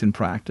Faith and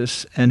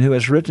Practice and who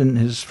has written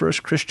his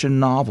first Christian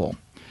novel.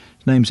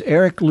 His name's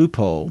Eric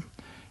Leupold,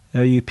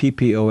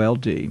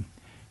 L-U-P-P-O-L-D,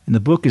 and the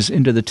book is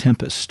Into the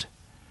Tempest.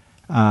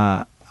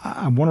 I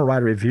want to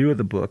write a review of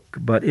the book,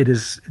 but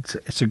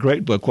it's a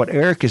great book. What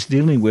Eric is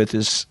dealing with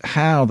is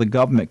how the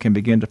government can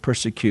begin to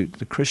persecute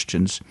the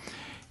Christians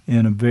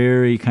in a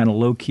very kind of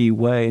low-key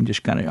way and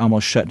just kind of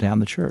almost shut down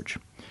the church.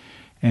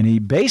 And he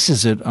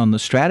bases it on the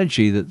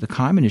strategy that the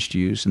communists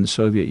used in the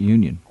Soviet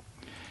Union.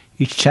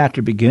 each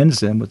chapter begins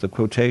then with a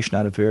quotation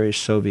out of various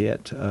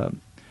Soviet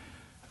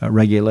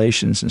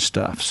regulations and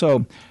stuff.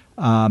 So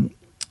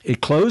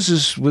it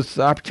closes with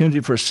the opportunity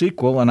for a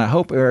sequel, and I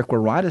hope Eric will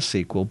write a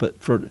sequel.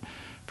 But for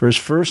his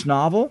first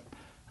novel,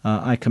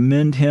 I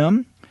commend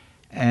him,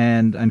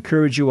 and I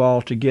encourage you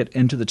all to get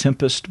Into the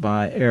Tempest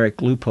by Eric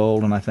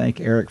Leupold, and I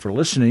thank Eric for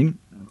listening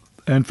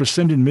and for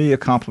sending me a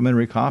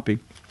complimentary copy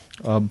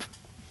of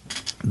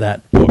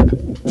that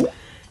book.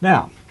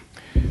 Now,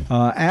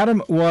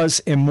 Adam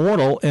was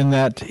immortal in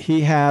that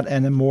he had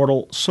an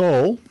immortal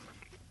soul,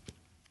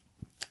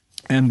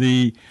 and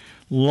the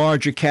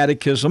larger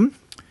catechism,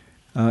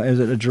 as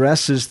it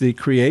addresses the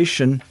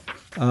creation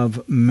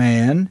of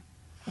man,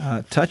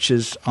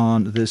 touches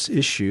on this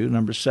issue.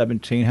 Number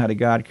 17, how did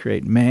God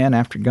create man?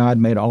 After God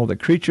made all of the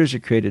creatures, he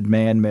created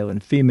man, male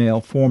and female,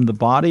 formed the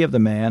body of the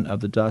man of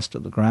the dust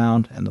of the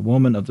ground, and the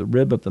woman of the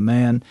rib of the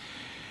man,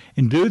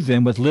 endued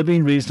them with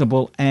living,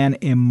 reasonable, and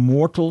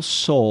immortal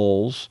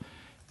souls,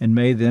 and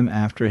made them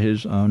after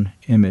his own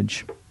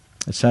image,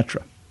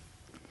 etc.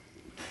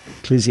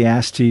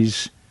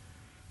 Ecclesiastes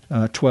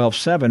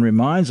 12:7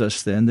 reminds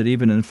us then that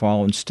even in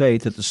fallen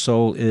state that the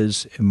soul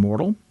is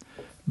immortal.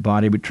 The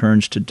body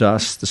returns to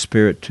dust, the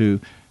spirit to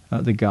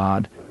the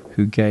God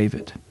who gave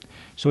it.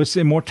 So it's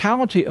the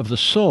immortality of the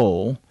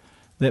soul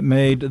that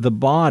made the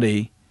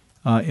body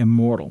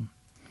immortal.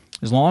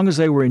 As long as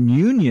they were in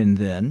union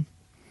then,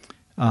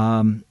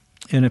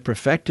 in a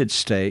perfected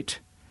state,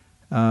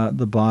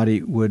 the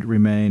body would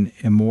remain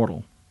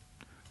immortal.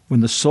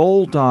 When the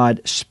soul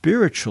died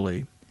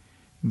spiritually,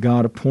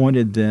 God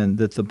appointed then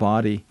that the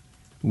body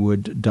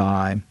would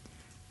die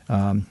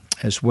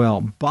as well,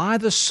 by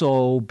the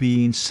soul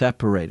being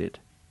separated.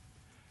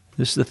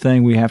 This is the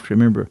thing we have to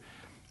remember.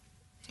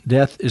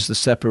 Death is the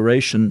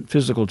separation,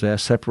 physical death,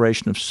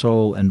 separation of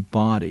soul and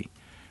body.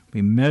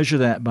 We measure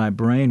that by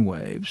brain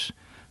waves,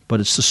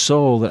 but it's the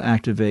soul that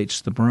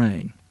activates the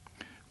brain.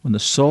 When the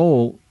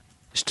soul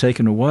is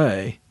taken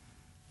away,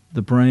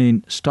 the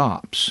brain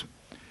stops.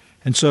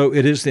 And so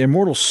it is the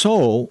immortal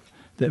soul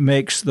that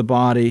makes the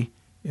body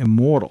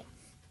immortal.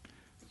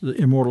 The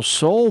immortal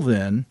soul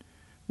then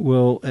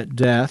will at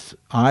death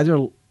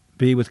either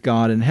be with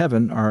God in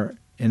heaven or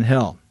in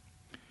hell.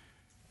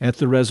 At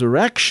the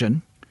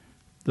resurrection,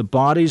 the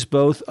bodies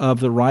both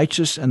of the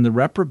righteous and the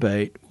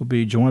reprobate will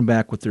be joined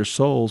back with their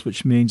souls,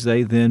 which means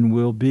they then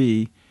will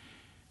be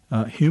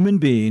human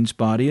beings,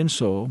 body and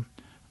soul,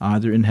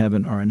 either in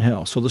heaven or in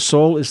hell. So the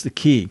soul is the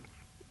key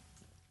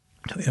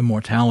to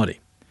immortality.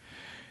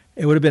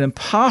 It would have been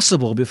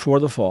impossible before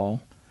the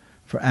fall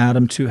for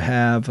Adam to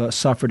have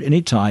suffered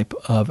any type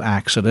of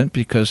accident,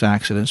 because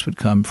accidents would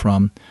come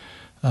from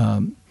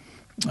a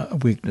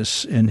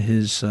weakness in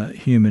his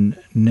human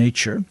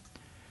nature.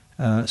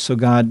 So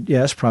God,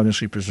 yes,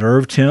 providentially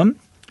preserved him.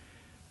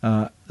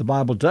 The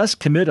Bible does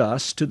commit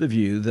us to the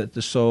view that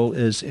the soul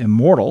is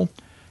immortal,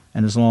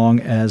 and as long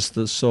as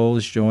the soul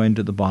is joined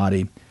to the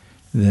body,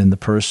 then the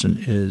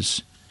person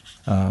is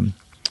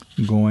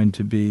going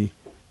to be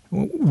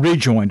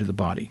rejoined to the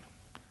body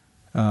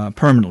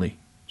permanently.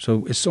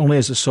 So it's only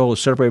as the soul is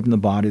separated from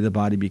the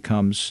body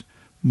becomes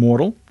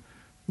mortal.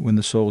 When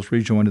the soul is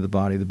rejoined to the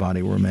body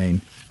will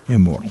remain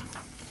immortal.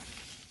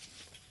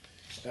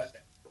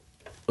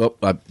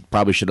 I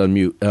probably should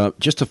unmute.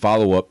 Just to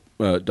follow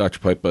up, Dr.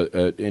 Pipe,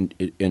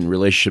 in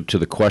relationship to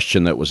the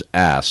question that was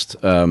asked,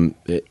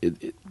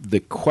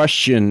 the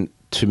question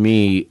to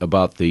me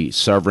about the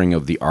severing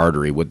of the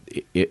artery,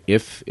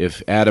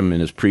 if Adam in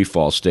his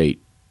pre-fall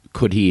state,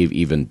 could he have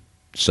even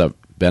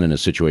been in a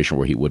situation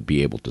where he would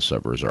be able to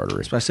sever his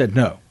artery? So I said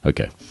no.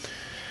 Okay.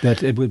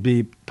 That it would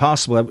be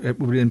possible. It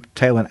would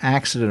entail an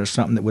accident or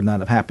something that would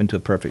not have happened to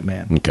a perfect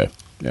man. Okay.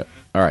 Yeah.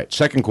 All right.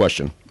 Second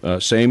question.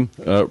 Same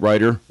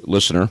writer,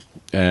 listener,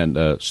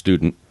 and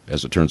student,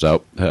 as it turns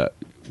out.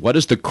 What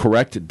is the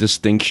correct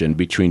distinction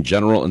between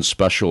general and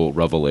special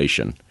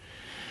revelation?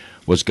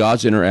 Was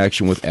God's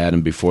interaction with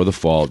Adam before the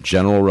fall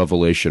general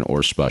revelation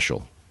or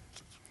special?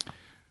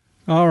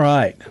 All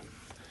right.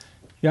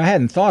 Yeah, I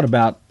hadn't thought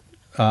about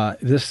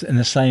this in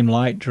the same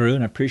light, Drew,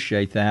 and I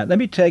appreciate that. Let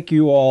me take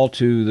you all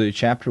to the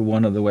chapter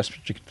 1 of the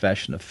Westminster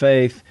Confession of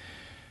Faith.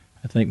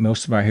 I think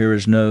most of our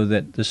hearers know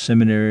that the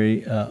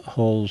seminary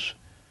holds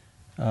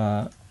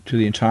to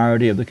the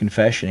entirety of the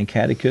confession and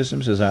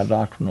catechisms as our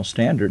doctrinal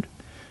standard.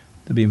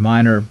 There'll be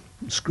minor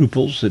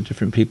scruples that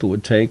different people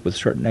would take with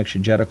certain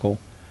exegetical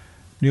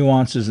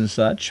nuances and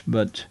such,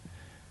 but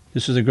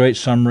this is a great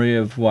summary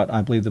of what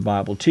I believe the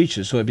Bible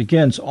teaches. So it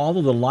begins,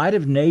 although the light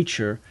of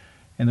nature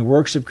and the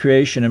works of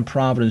creation and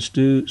providence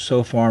do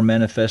so far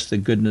manifest the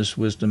goodness,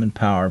 wisdom, and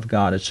power of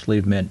God, it's to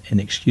leave men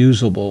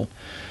inexcusable.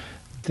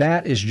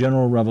 That is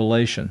general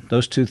revelation,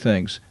 those two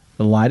things,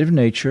 the light of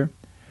nature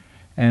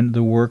and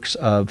the works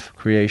of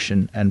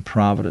creation and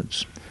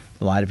providence.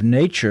 The light of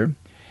nature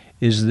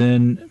is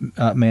then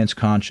man's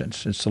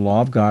conscience. It's the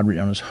law of God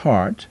written on his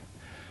heart.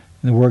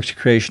 And the works of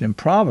creation and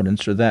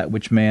providence are that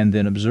which man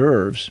then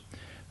observes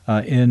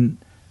in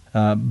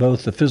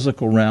both the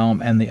physical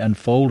realm and the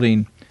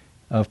unfolding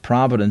of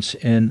providence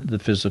in the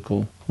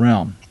physical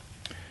realm.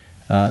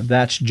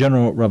 That's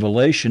general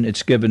revelation.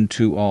 It's given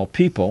to all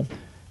people.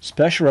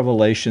 Special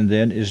revelation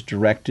then is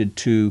directed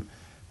to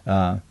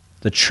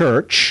the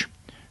church,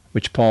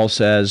 which Paul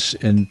says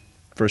in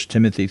 1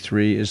 Timothy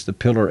 3 is the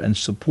pillar and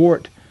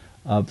support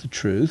of the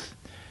truth.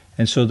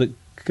 And so the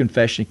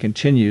confession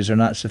continues, are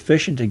not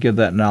sufficient to give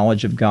that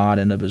knowledge of God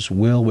and of his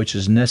will, which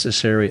is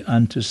necessary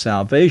unto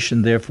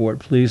salvation. Therefore it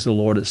pleased the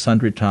Lord at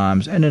sundry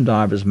times and in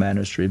divers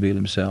manners to reveal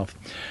himself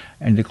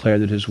and declare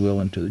that his will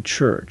unto the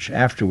church.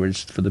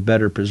 Afterwards, for the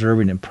better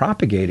preserving and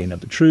propagating of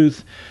the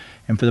truth,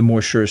 and for the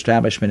more sure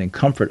establishment and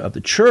comfort of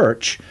the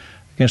church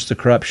against the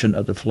corruption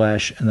of the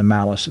flesh and the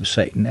malice of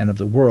Satan and of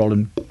the world.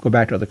 And go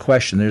back to the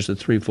question, there's the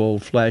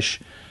threefold: flesh,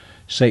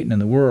 Satan,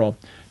 and the world,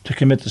 to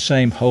commit the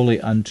same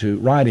wholly unto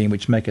writing,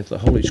 which maketh the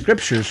Holy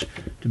Scriptures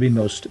to be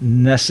most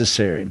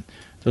necessary.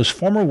 Those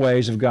former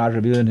ways of God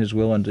revealing his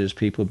will unto his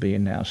people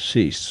being now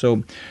ceased.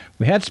 So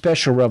we had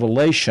special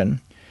revelation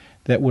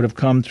that would have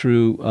come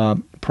through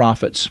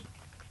prophets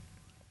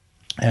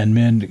and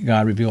men that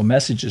God revealed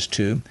messages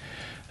to.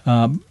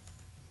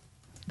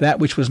 That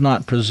which was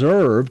not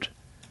preserved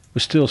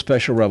was still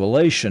special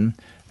revelation.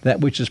 That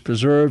which is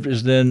preserved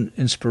is then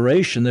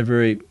inspiration, the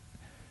very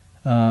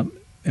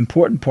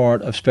important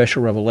part of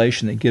special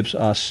revelation that gives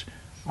us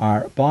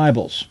our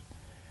Bibles.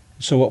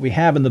 So what we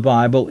have in the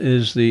Bible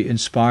is the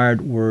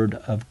inspired Word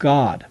of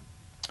God.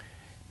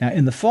 Now,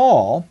 in the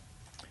fall,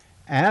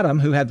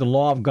 Adam, who had the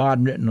law of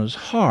God written on his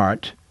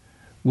heart,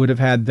 would have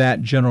had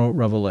that general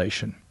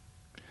revelation.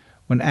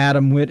 When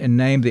Adam went and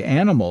named the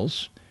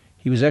animals,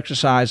 he was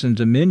exercising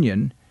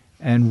dominion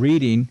and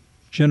reading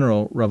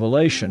general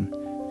revelation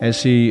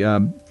as he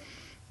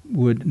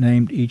would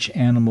name each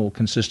animal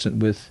consistent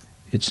with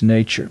its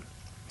nature.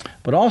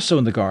 But also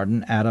in the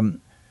garden,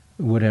 Adam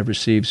would have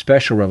received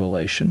special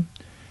revelation.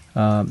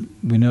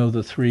 We know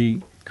the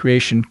three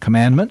creation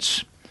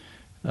commandments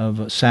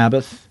of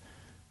Sabbath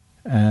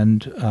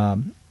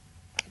and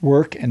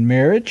work and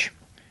marriage.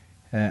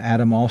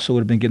 Adam also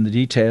would have been given the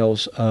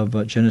details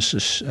of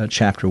Genesis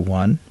chapter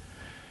 1.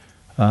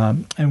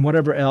 And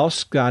whatever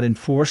else, God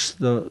enforced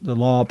the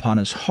law upon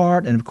his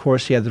heart, and of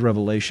course he had the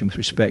revelation with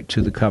respect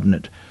to the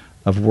covenant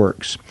of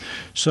works.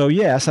 So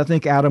yes, I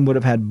think Adam would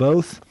have had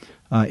both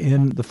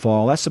in the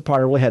fall. That's the part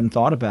I really hadn't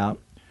thought about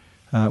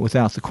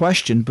without the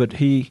question, but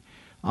he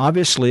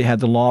obviously had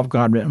the law of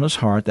God written on his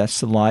heart. That's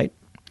the light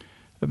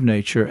of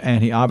nature,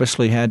 and he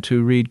obviously had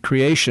to read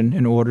creation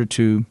in order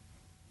to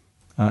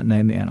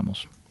name the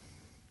animals.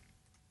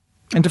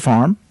 And to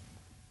farm,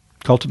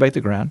 cultivate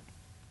the ground.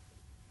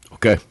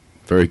 Okay,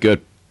 very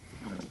good.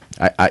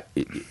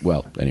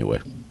 Well, anyway.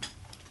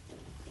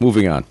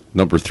 Moving on,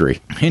 number 3.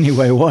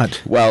 Anyway,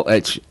 what? Well,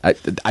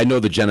 I know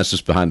the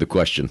genesis behind the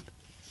question.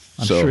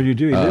 I'm sure you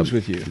do. He lives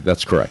with you.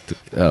 That's correct.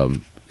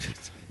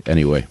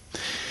 Anyway,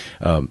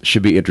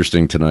 should be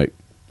interesting tonight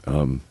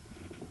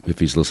if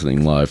he's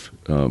listening live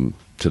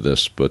to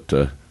this, but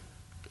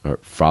our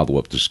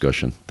follow-up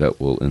discussion that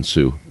will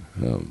ensue,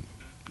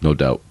 no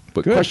doubt.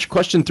 But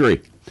question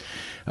 3.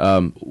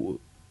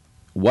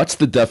 What's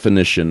the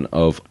definition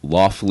of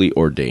lawfully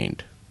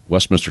ordained?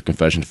 Westminster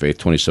Confession of Faith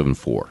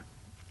 27:4.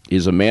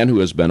 Is a man who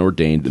has been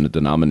ordained in a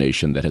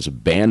denomination that has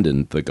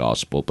abandoned the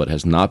gospel but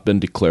has not been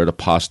declared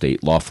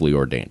apostate lawfully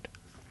ordained?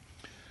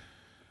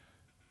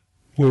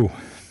 Woo.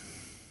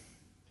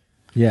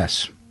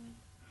 Yes.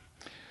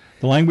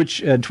 The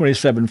language in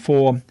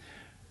 27:4,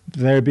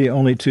 there be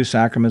only 2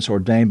 sacraments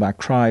ordained by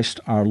Christ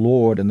our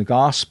Lord in the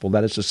gospel,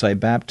 that is to say,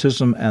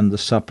 baptism and the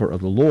supper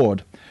of the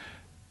Lord,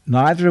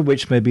 neither of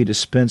which may be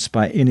dispensed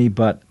by any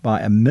but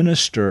by a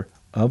minister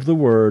of the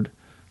word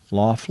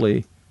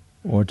lawfully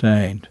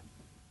ordained.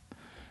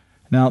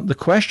 Now, the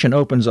question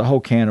opens a whole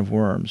can of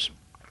worms.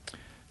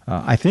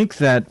 I think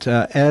that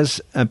as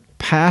a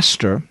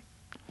pastor,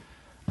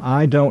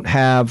 I don't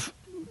have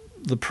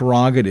the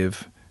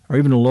prerogative or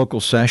even a local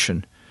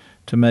session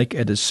to make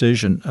a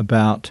decision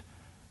about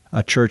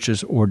a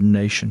church's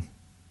ordination.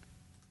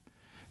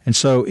 And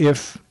so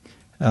if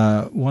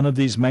one of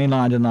these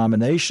mainline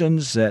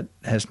denominations that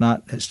is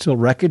still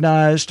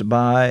recognized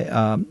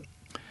by,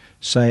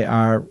 say,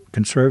 our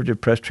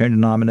conservative Presbyterian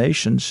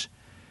denominations,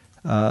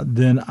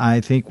 then I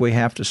think we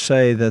have to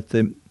say that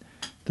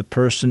the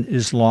person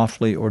is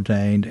lawfully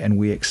ordained and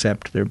we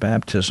accept their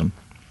baptism.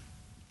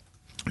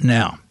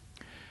 Now,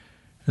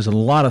 there's a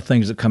lot of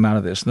things that come out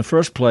of this. In the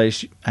first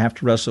place, I have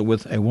to wrestle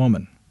with a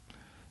woman.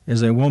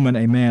 Is a woman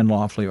a man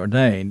lawfully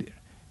ordained,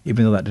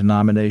 even though that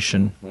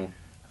denomination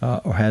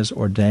or has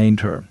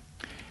ordained her?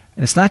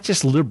 And it's not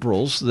just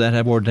liberals that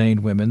have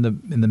ordained women.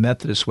 In the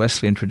Methodist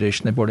Wesleyan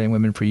tradition, they've ordained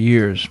women for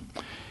years.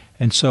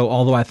 And so,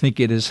 although I think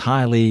it is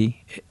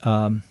highly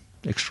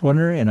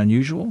extraordinary and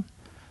unusual,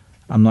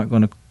 I'm not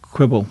going to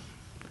quibble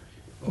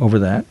over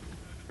that.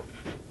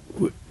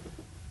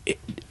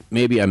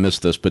 Maybe I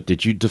missed this, but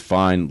did you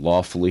define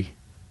lawfully?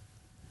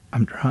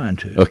 I'm trying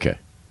to. Okay.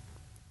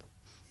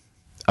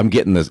 I'm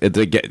getting this.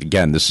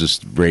 Again, this is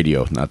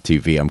radio, not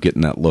TV. I'm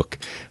getting that look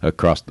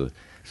across the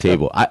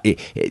table.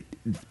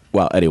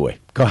 Well, anyway,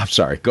 I'm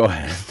sorry. Go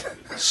ahead.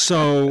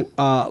 So,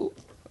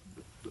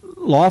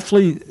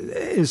 lawfully,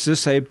 is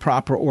this a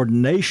proper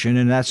ordination?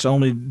 And that's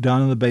only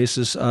done on the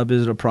basis of,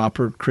 is it a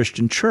proper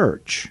Christian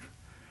church?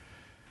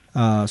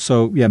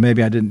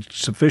 Maybe I didn't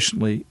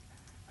sufficiently.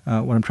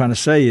 What I'm trying to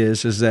say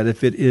is that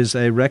if it is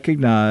a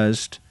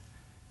recognized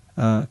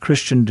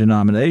Christian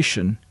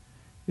denomination,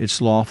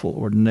 it's lawful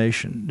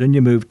ordination. Then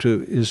you move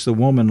to, is the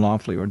woman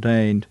lawfully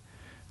ordained?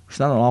 She's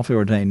not a lawfully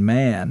ordained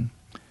man,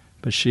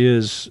 but she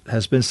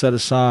has been set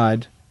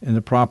aside in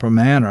the proper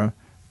manner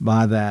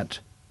by that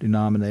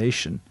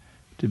denomination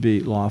to be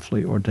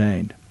lawfully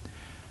ordained.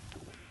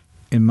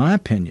 In my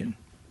opinion,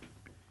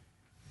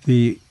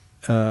 the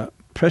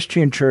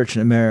Presbyterian Church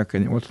in America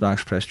and the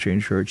Orthodox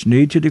Presbyterian Church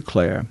need to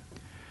declare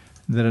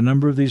that a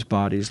number of these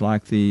bodies,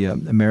 like the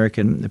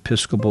American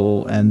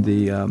Episcopal and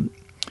the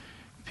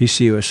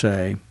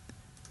PCUSA,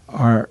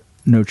 are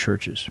no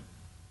churches.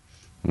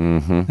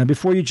 Mm-hmm. Now,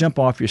 before you jump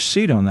off your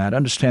seat on that,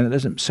 understand that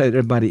doesn't say that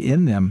everybody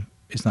in them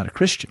is not a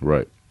Christian.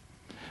 Right.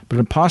 But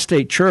an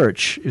apostate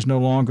church is no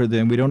longer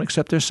then, we don't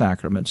accept their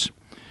sacraments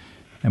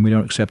and we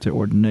don't accept their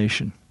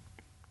ordination.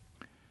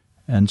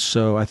 And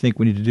so I think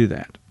we need to do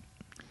that.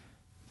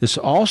 This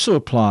also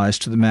applies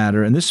to the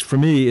matter, and this for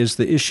me is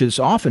the issue that's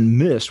often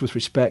missed with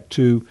respect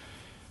to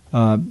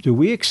do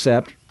we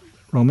accept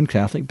Roman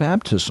Catholic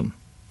baptism?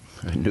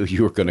 I knew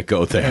you were going to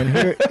go there. And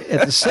here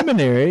at the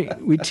seminary,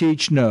 we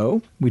teach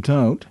no, we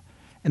don't.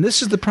 And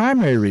this is the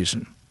primary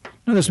reason.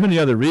 Now, there's many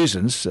other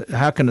reasons.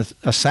 How can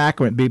a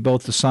sacrament be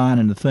both the sign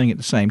and the thing at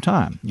the same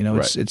time? You know,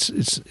 Right.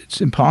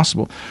 it's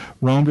impossible.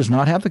 Rome does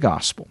not have the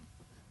gospel.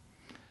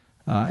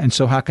 And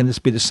so how can this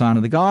be the sign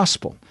of the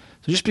gospel?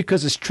 So just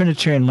because it's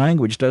Trinitarian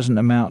language doesn't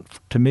amount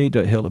to me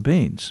to a hill of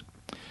beans.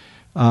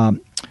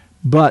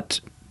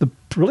 But the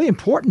really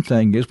important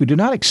thing is we do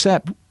not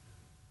accept,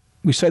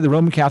 we say the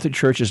Roman Catholic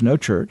Church is no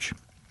church.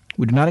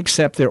 We do not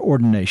accept their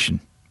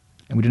ordination,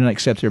 and we do not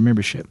accept their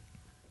membership.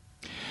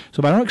 So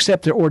if I don't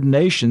accept their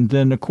ordination,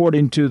 then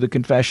according to the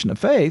Confession of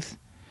Faith,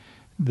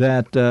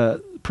 that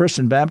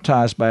person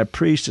baptized by a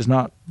priest is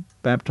not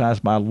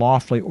baptized by a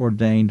lawfully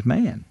ordained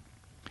man.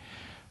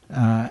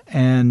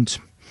 And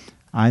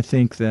I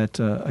think that,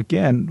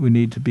 again, we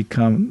need to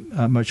become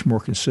much more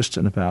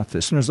consistent about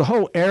this. And there's a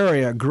whole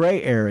area,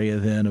 gray area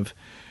then, of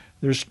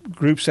there's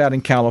groups out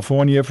in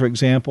California, for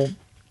example,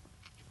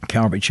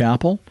 Calvary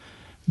Chapel,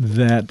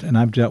 that, and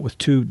I've dealt with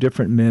two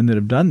different men that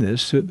have done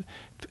this, to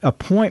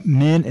appoint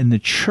men in the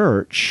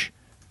church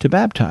to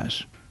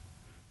baptize.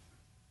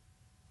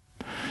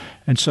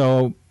 And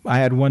so I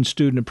had one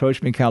student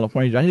approach me in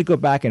California. I need to go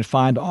back and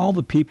find all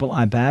the people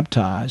I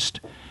baptized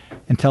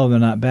and tell them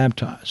they're not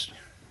baptized.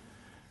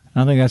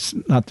 I think that's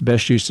not the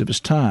best use of his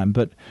time.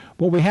 But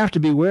what we have to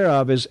be aware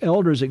of is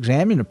elders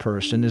examine a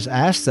person, is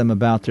ask them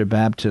about their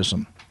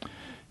baptism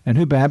and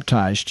who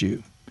baptized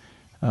you.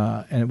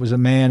 And it was a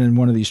man in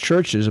one of these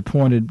churches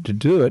appointed to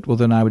do it. Well,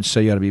 then I would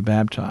say you ought to be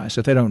baptized.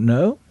 If they don't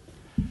know,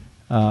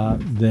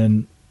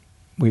 then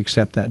we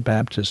accept that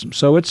baptism.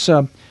 So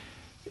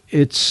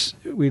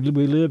we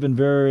live in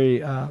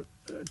very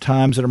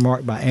times that are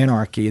marked by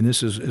anarchy, and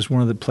this is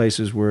one of the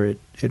places where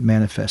it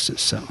manifests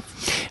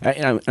itself.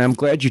 I'm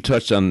glad you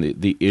touched on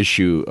the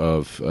issue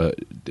of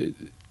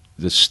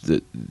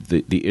the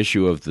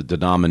issue of the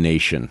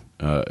denomination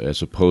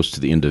as opposed to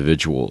the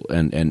individual,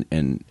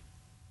 and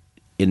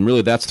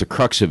really that's the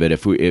crux of it.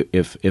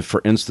 If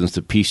for instance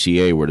the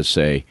PCA were to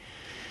say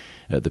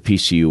the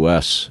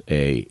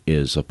PCUSA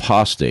is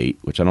apostate,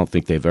 which I don't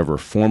think they've ever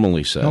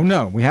formally said. Oh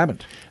no, we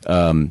haven't.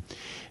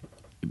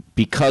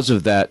 Because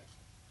of that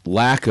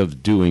lack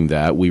of doing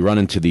that, we run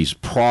into these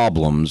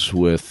problems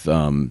with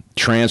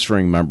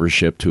transferring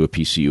membership to a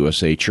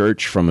PCUSA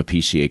church from a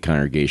PCA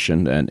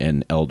congregation,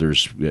 and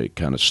elders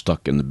kind of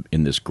stuck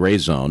in this gray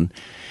zone.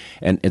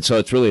 And so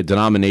it's really a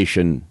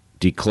denomination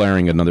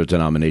declaring another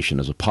denomination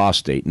as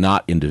apostate,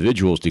 not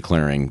individuals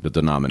declaring the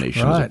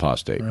denomination as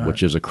apostate,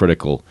 which is a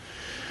critical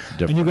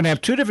difference. And you're going to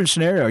have two different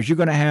scenarios. You're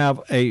going to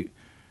have a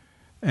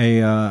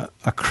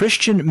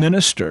Christian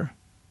minister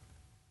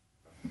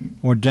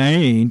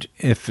ordained,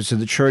 if it's in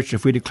the church,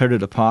 if we declared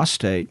it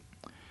apostate,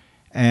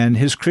 and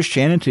his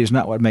Christianity is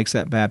not what makes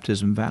that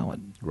baptism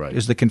valid. Right.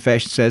 As the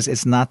confession says,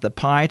 it's not the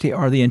piety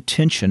or the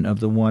intention of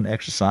the one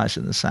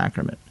exercising the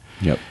sacrament.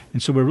 Yep.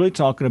 And so we're really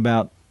talking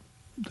about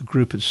the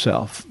group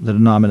itself, the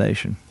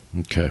denomination.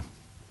 Okay.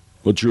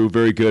 Well, Drew,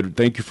 very good.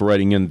 Thank you for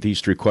writing in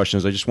these three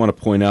questions. I just want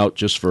to point out,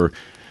 just for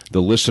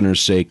the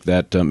listener's sake,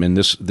 that and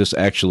this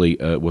actually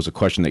was a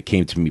question that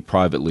came to me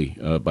privately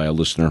by a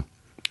listener,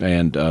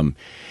 and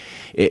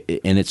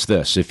it's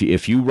this: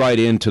 if you write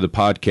into the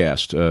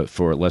podcast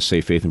for, let's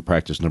say, Faith and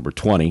Practice number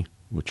 20,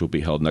 which will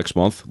be held next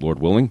month, Lord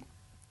willing,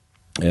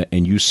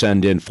 and you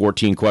send in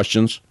 14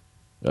 questions,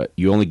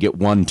 you only get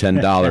one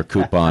 $10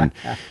 coupon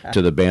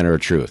to the Banner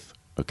of Truth.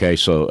 Okay,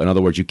 so in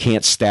other words, you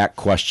can't stack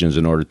questions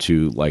in order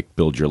to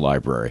build your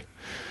library.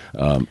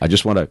 I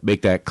just want to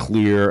make that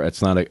clear.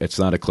 It's not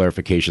a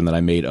clarification that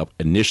I made up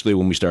initially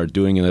when we started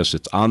doing this.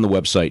 It's on the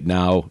website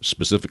now,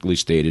 specifically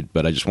stated.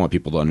 But I just want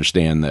people to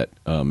understand that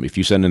if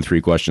you send in 3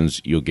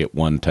 questions, you'll get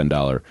one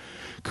 $10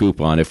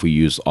 coupon if we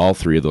use all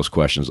three of those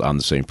questions on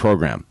the same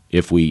program.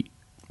 If we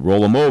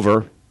roll them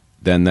over,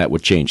 then that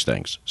would change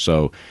things.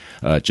 So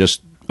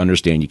just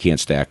understand you can't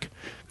stack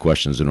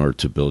questions in order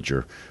to build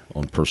your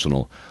own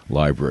personal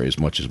library as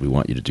much as we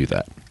want you to do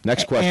that.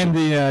 Next question. And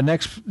the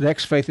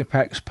next Faith and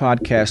Practice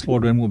podcast,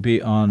 Lord willing, will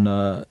be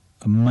on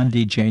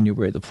Monday,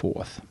 January the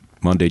 4th.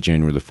 Monday,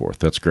 January the 4th.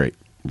 That's great.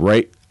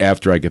 Right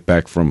after I get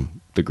back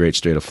from the great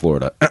state of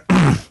Florida.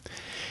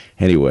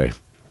 Anyway,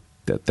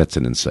 that's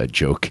an inside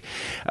joke.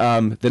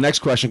 The next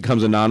question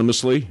comes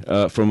anonymously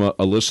from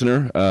a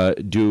listener. I'm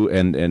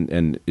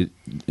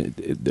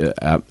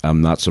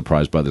not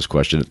surprised by this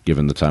question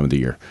given the time of the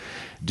year.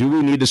 Do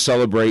we need to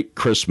celebrate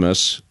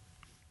Christmas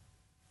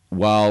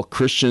while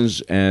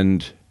Christians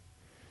and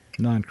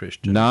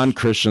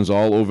non-Christians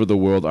all over the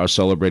world are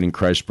celebrating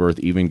Christ's birth?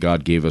 Even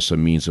God gave us a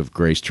means of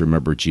grace to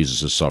remember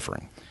Jesus'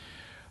 suffering.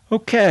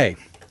 Okay.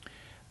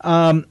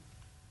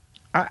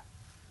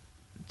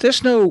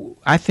 There's no,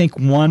 I think,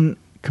 one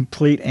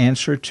complete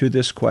answer to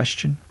this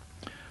question.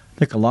 I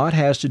think a lot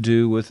has to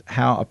do with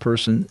how a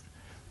person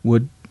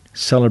would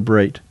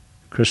celebrate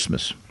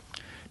Christmas.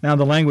 Now,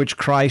 the language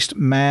Christ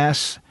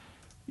Mass,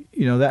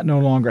 that no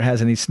longer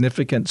has any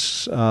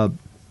significance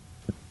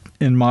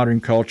in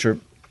modern culture.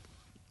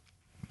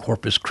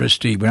 Corpus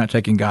Christi, we're not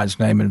taking God's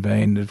name in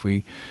vain if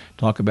we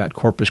talk about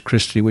Corpus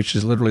Christi, which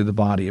is literally the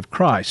body of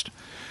Christ.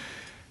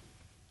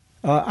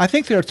 I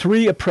think there are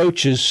three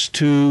approaches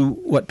to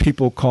what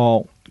people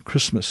call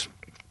Christmas.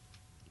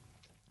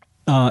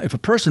 If a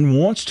person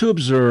wants to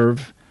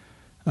observe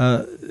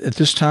at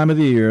this time of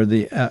the year,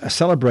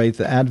 celebrate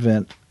the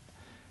Advent,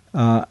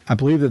 I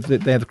believe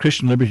that they have the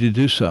Christian liberty to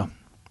do so.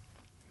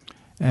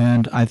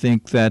 And I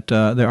think that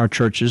there are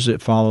churches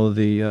that follow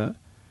the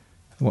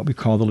what we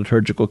call the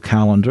liturgical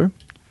calendar.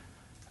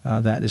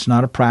 That is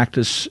not a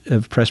practice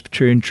of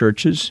Presbyterian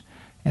churches.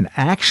 And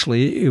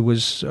actually, it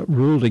was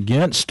ruled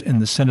against in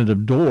the Synod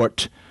of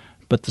Dort,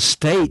 but the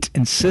state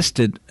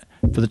insisted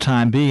for the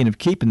time being of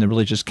keeping the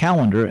religious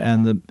calendar,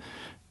 and the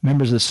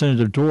members of the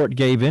Synod of Dort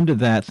gave into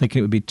that, thinking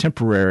it would be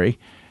temporary.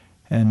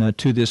 And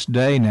to this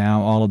day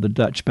now, all of the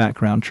Dutch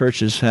background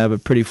churches have a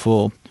pretty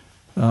full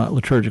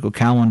liturgical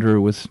calendar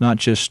with not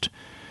just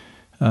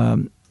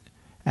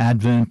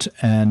Advent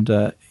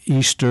and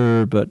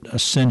Easter, but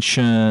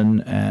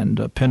Ascension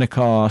and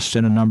Pentecost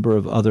and a number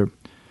of other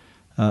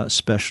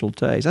special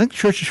days. I think the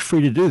church is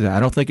free to do that.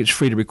 I don't think it's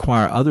free to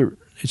require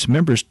its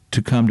members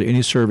to come to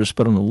any service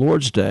but on the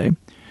Lord's Day.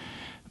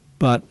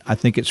 But I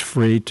think it's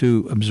free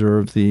to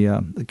observe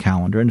the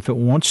calendar. And if it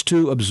wants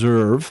to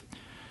observe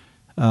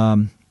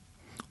the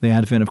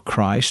advent of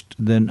Christ,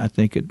 then I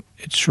think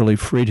it's surely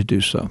free to do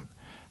so.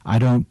 I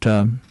don't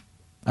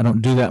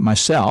do that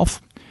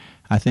myself.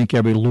 I think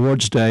every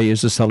Lord's Day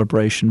is a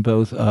celebration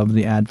both of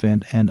the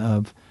advent and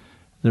of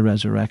the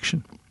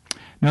resurrection.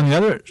 Now, on the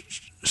other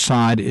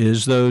side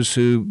is those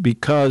who,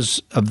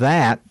 because of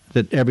that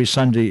every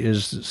Sunday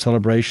is the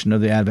celebration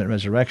of the Advent and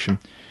Resurrection,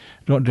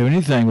 don't do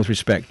anything with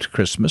respect to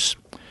Christmas,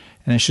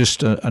 and it's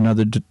just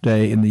another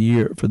day in the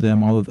year for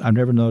them, although I've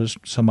never noticed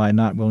somebody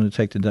not willing to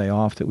take the day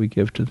off that we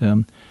give to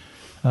them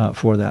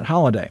for that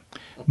holiday.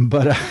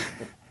 But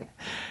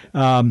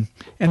and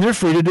they're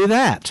free to do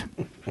that.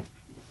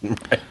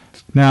 Right.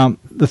 Now,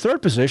 the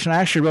third position, I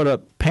actually wrote a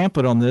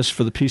pamphlet on this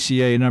for the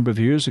PCA a number of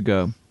years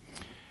ago,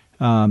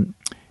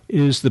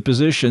 is the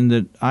position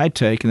that I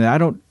take, and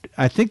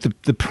I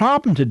think the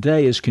problem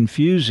today is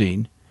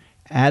confusing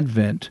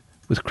Advent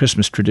with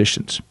Christmas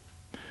traditions,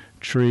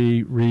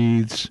 tree,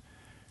 wreaths,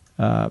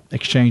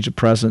 exchange of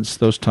presents,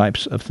 those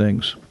types of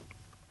things.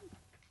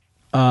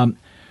 I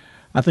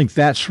think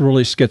that's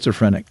really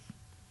schizophrenic,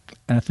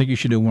 and I think you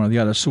should do one or the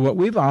other. So what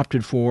we've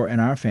opted for in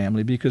our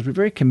family, because we're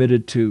very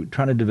committed to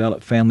trying to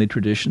develop family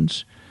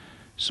traditions,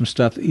 some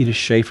stuff that Edith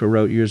Schaefer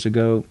wrote years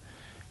ago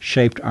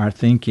shaped our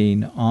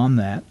thinking on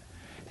that.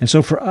 And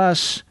so for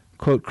us,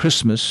 quote,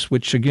 Christmas,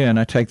 which again,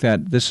 I take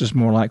that this is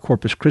more like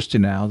Corpus Christi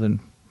now than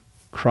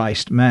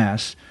Christ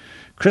Mass.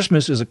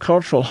 Christmas is a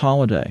cultural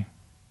holiday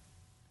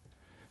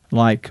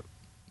like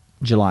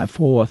July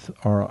 4th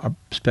or a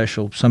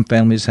special, some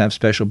families have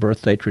special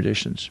birthday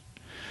traditions.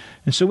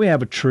 And so we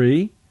have a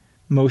tree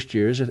most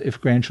years.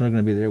 If grandchildren are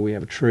going to be there, we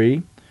have a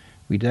tree.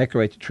 We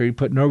decorate the tree,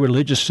 put no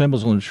religious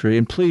symbols on the tree,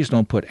 and please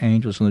don't put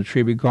angels on the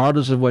tree,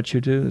 regardless of what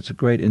you do. It's a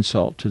great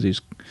insult to these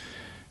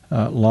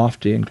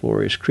lofty and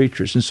glorious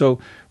creatures. And so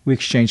we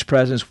exchange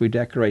presents, we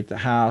decorate the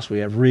house, we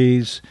have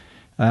wreaths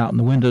out in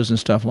the windows and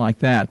stuff like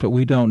that, but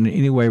we don't in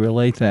any way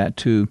relate that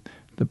to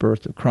the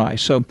birth of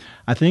Christ. So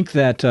I think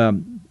that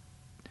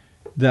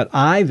that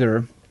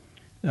either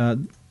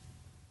any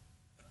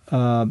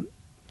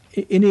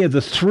of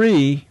the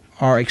three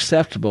are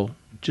acceptable,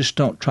 just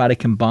don't try to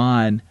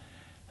combine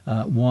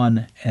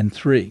 1 and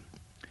 3.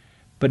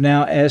 But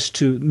now as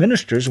to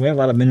ministers, we have a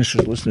lot of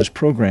ministers listening to this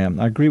program.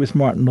 I agree with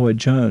Martin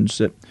Lloyd-Jones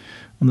that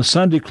on the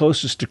Sunday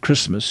closest to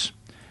Christmas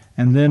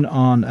and then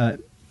on the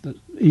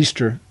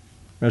Easter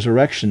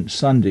Resurrection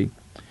Sunday,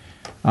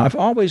 I've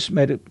always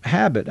made a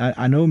habit.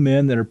 I know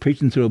men that are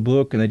preaching through a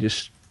book and they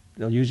just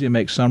They'll usually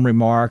make some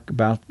remark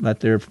about let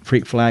their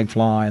freak flag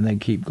fly, and they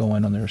keep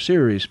going on their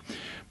series.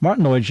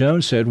 Martin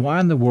Lloyd-Jones said, "Why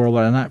in the world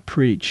would I not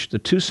preach the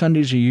 2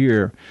 Sundays a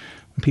year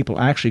when people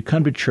actually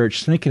come to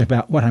church thinking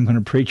about what I'm going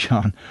to preach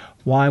on?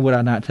 Why would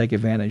I not take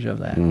advantage of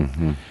that?"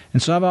 Mm-hmm.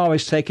 And so I've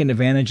always taken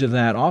advantage of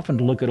that, often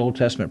to look at Old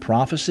Testament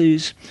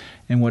prophecies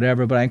and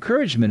whatever, but I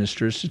encourage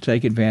ministers to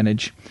take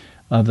advantage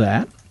of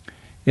that.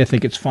 I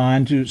think it's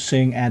fine to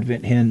sing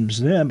Advent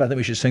hymns then, but I think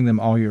we should sing them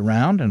all year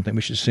round, and I think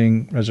we should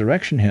sing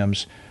resurrection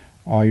hymns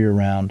all year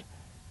round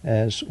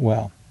as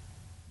well.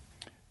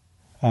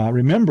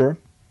 Remember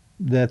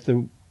that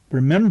the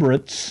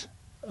remembrance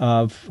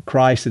of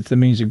Christ as the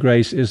means of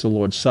grace is the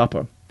Lord's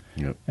Supper.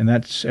 Yep. And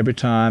that's every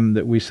time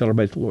that we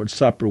celebrate the Lord's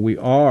Supper, we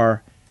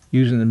are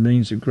using the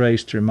means of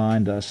grace to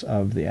remind us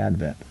of the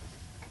Advent.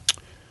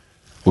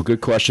 Well,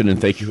 good question,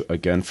 and thank you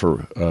again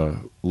for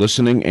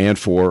listening and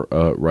for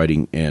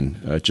writing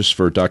in. Just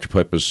for Dr.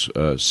 Pipa's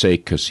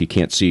sake, because he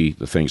can't see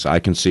the things I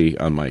can see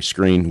on my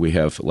screen, we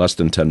have less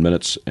than 10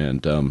 minutes,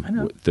 and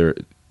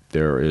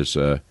there is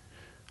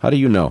how do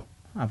you know?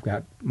 I've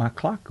got my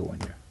clock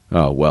going here.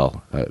 Oh,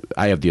 well,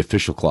 I have the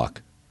official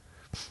clock,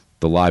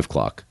 the live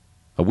clock.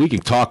 We can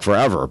talk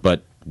forever,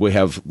 but we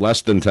have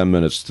less than 10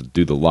 minutes to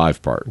do the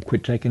live part.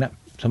 Quit taking up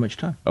so much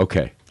time.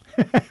 Okay.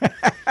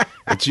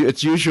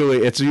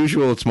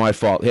 It's my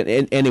fault.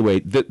 And anyway,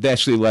 that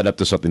actually led up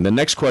to something. The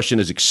next question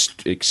is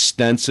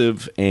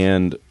extensive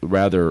and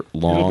rather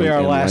long. It'll be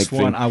our last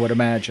lengthy. one, I would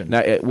imagine.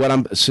 Now, what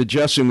I'm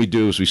suggesting we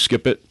do is we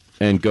skip it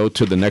and go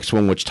to the next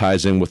one, which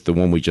ties in with the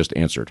one we just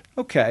answered.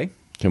 Okay.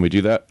 Can we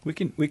do that? We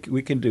can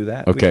do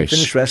that. Okay. We can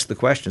finish the rest of the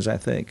questions, I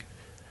think.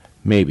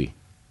 Maybe.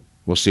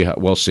 We'll see.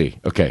 We'll see.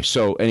 Okay.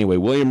 So anyway,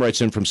 William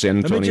writes in from San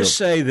Antonio. Let me just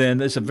say then,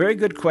 there's a very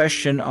good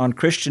question on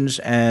Christians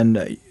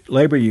and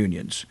labor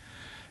unions.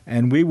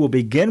 And we will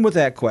begin with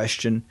that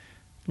question,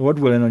 Lord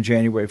willing, on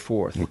January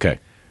 4th. Okay.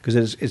 Because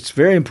it's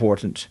very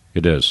important.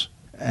 It is.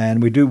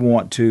 And we do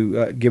want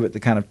to give it the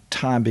kind of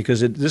time, because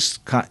this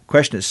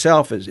question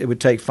itself, it would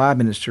take 5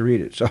 minutes to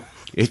read it. So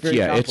it's very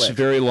complex. It's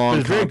very long,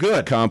 it's very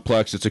good,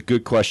 complex. It's a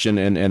good question,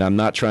 and I'm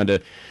not trying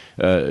to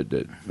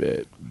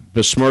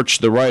besmirch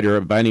the writer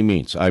by any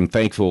means. I'm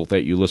thankful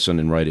that you listen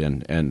and write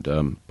in,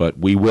 and but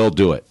we will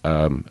do it,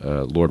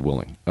 Lord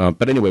willing.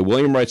 But anyway,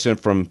 William writes in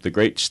from the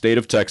great state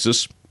of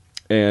Texas,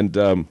 and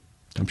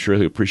I'm sure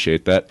he'll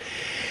appreciate that.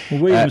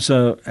 Well, Williams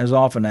has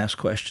often asked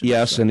questions.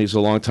 Yes, and he's a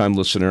longtime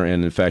listener,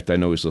 and in fact, I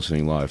know he's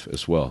listening live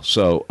as well.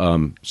 So,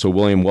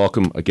 William,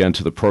 welcome again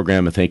to the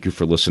program, and thank you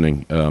for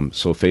listening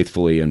so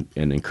faithfully and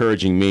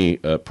encouraging me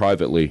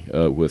privately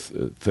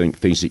with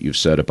things that you've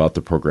said about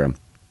the program.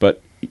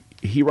 But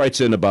he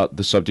writes in about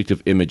the subject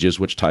of images,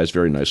 which ties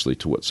very nicely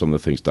to what some of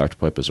the things Dr.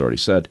 Pipe has already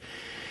said.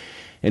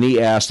 And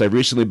he asked, "I've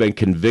recently been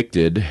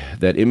convicted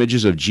that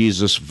images of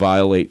Jesus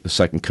violate the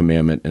second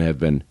commandment and have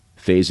been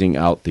phasing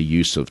out the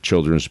use of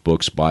children's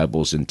books,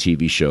 Bibles, and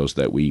TV shows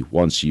that we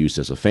once used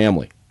as a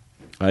family.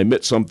 I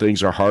admit some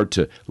things are hard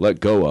to let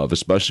go of,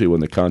 especially when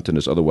the content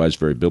is otherwise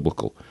very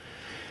biblical.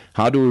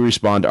 How do we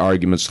respond to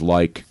arguments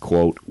like,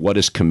 quote, what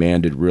is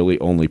commanded really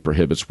only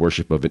prohibits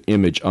worship of an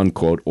image,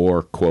 unquote,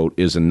 or, quote,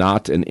 is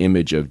not an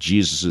image of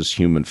Jesus'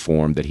 human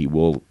form that he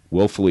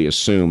willfully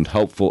assumed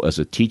helpful as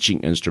a teaching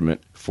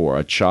instrument for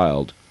a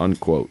child,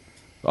 unquote?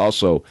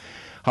 Also,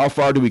 how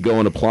far do we go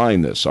in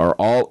applying this? Are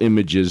all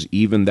images,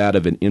 even that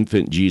of an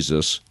infant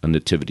Jesus, a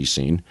nativity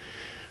scene,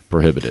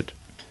 prohibited?"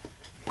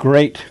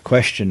 Great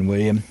question,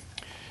 William.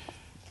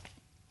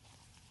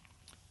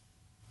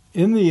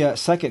 In the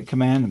second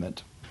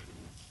commandment,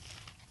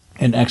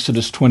 in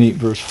Exodus 20,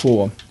 verse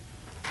 4,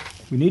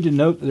 we need to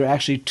note that there are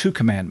actually two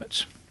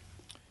commandments.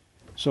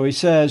 So he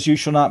says, "You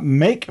shall not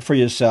make for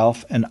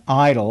yourself an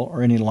idol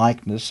or any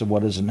likeness of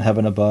what is in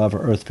heaven above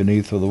or earth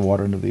beneath or the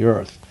water under the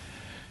earth."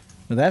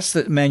 Now that's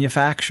the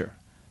manufacture.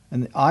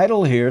 And the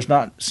idol here is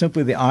not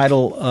simply the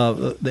idol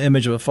of the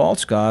image of a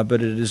false god,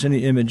 but it is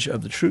any image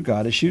of the true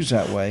God. It's used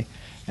that way.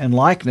 And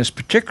likeness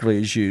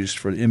particularly is used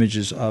for the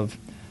images of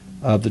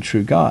the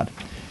true God.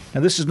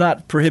 Now this is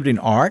not prohibiting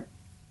art,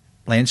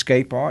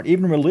 landscape art,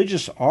 even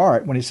religious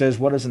art. When he says,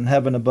 what is in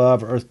heaven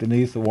above, earth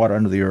beneath, the water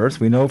under the earth,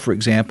 we know, for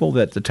example,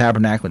 that the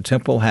tabernacle and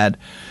temple had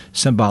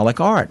symbolic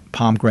art,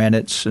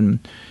 pomegranates and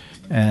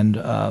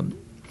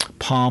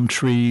palm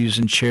trees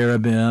and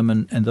cherubim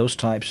and those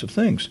types of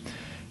things.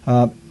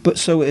 But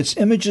so it's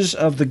images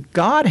of the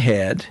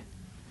Godhead.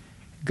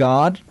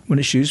 God, when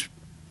it's used,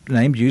 the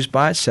name used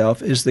by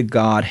itself, is the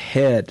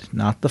Godhead,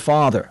 not the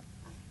Father.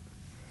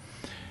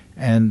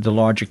 And the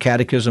larger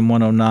Catechism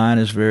 109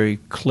 is very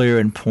clear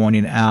in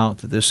pointing out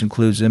that this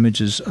includes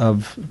images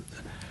of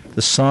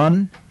the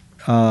Son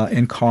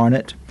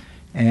incarnate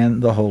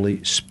and the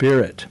Holy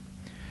Spirit.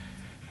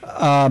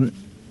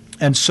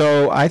 And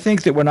so I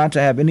think that we're not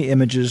to have any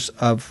images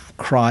of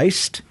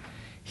Christ.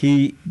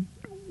 He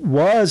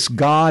was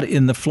God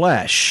in the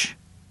flesh,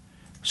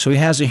 so he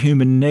has a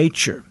human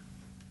nature.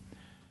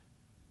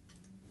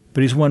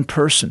 But he's one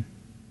person.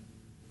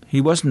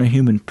 He wasn't a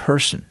human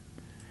person.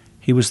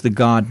 He was the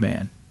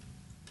God-man.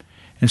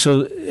 And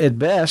so at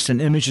best,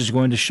 an image is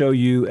going to show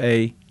you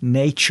a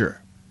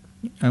nature.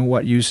 And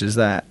what use is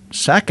that?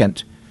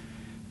 Second,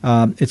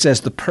 it's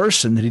as the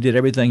person that he did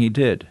everything he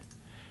did.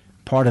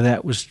 Part of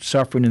that was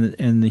suffering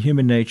in the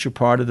human nature,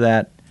 part of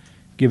that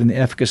given the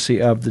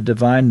efficacy of the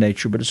divine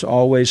nature, but it's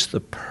always the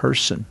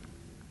person.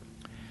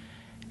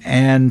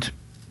 And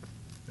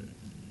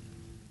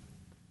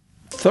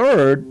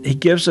third,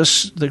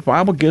 the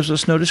Bible gives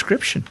us no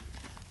description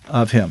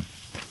of him.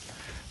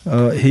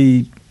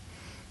 He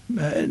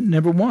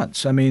never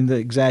once. I mean, the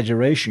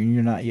exaggeration,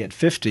 "you're not yet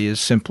 50," is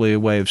simply a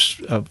way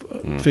of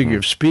figure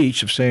of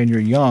speech of saying you're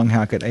young.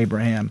 How could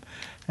Abraham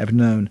have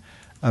known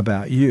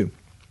about you?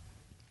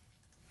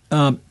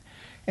 And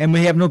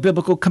we have no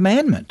biblical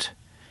commandment.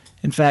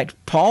 In fact,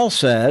 Paul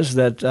says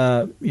that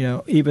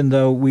even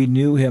though we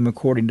knew him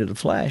according to the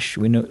flesh,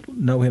 we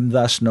know him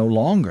thus no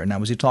longer. Now,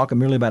 was he talking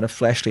merely about a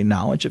fleshly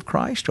knowledge of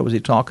Christ, or was he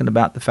talking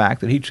about the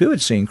fact that he too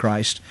had seen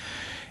Christ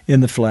in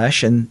the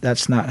flesh, and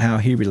that's not how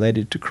he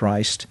related to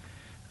Christ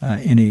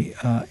any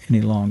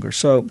longer?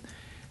 So,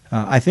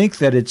 I think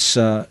that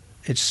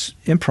it's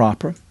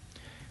improper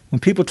when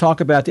people talk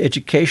about the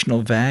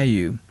educational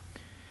value.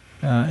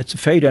 It's a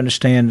failure to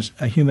understand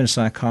human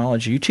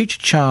psychology. You teach a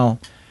child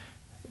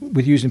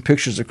with using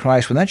pictures of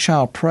Christ. When that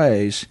child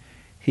prays,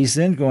 he's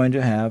then going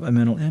to have a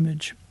mental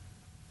image.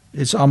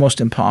 It's almost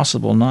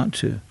impossible not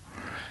to.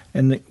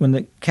 And when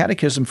the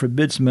Catechism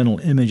forbids mental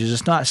images,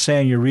 it's not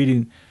saying you're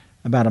reading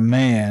about a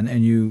man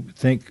and you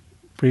think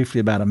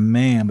briefly about a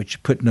man, but you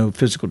put no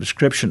physical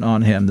description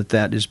on him,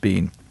 that is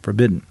being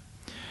forbidden.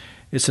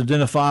 It's an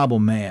identifiable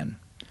man,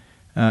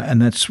 and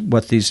that's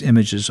what these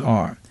images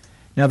are.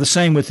 Now, the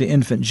same with the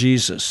infant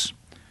Jesus.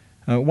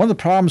 One of the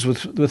problems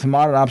with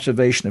modern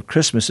observation of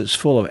Christmas, it's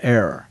full of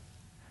error.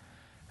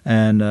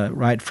 And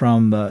right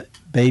from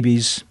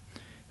babies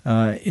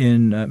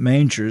in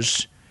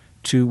mangers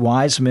to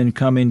wise men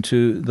coming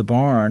to the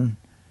barn,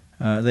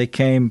 they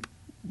came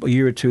a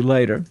year or two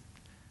later.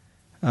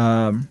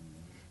 And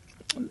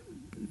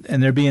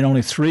there being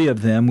only 3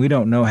 of them, we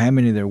don't know how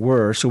many there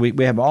were. So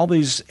we have all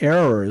these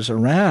errors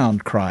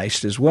around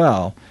Christ as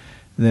well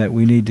that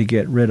we need to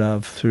get rid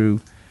of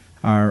through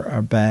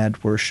our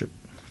bad worship.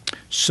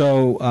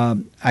 So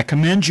I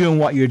commend you on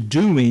what you're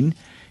doing.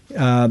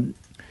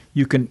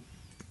 You can,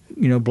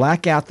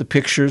 black out the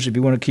pictures if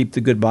you want to keep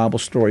the good Bible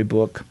story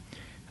book,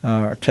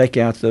 or take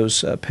out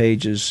those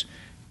pages.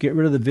 Get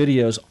rid of the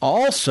videos.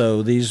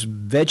 Also, these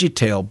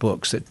VeggieTale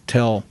books that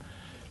tell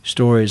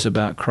stories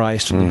about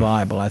Christ and the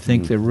Bible. I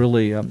think they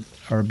really are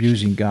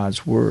abusing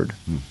God's Word.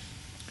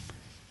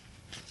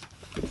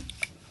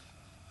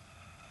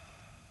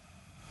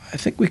 I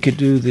think we could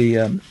do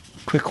the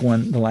quick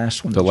one, the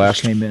last one that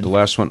just came in. The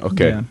last one?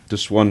 Okay. Yeah.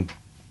 This one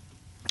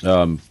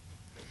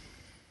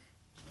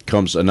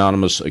comes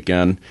anonymous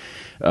again,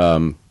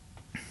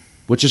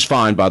 which is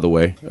fine, by the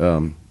way.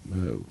 Well,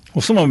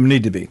 some of them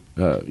need to be.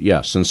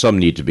 Yes, and some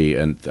need to be,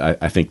 and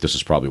I think this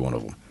is probably one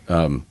of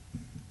them.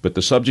 But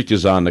the subject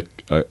is on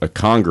a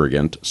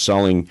congregant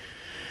selling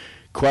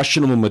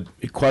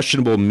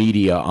questionable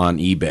media on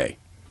eBay.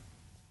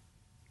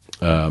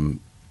 And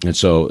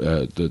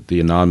so the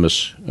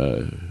anonymous,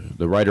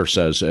 the writer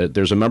says,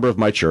 there's a member of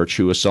my church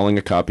who is selling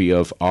a copy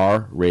of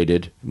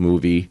R-rated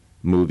movies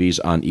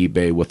on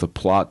eBay with a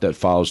plot that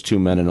follows 2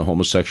 men in a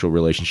homosexual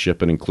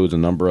relationship and includes a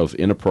number of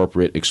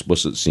inappropriate,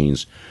 explicit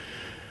scenes,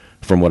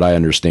 from what I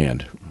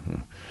understand.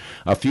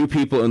 A few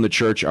people in the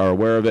church are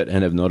aware of it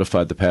and have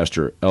notified the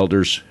pastor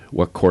elders.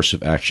 What course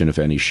of action, if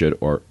any, should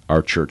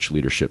our church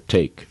leadership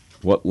take?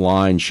 What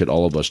line should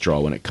all of us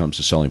draw when it comes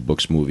to selling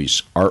books,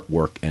 movies,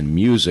 artwork, and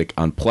music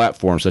on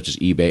platforms such as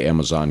eBay,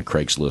 Amazon,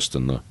 Craigslist,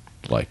 and the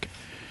like?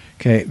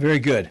 Okay, very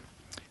good.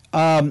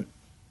 Again,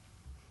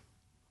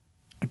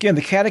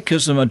 the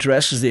Catechism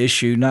addresses the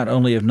issue not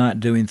only of not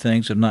doing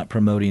things, of not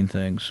promoting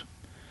things.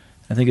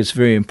 I think it's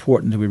very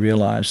important that we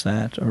realize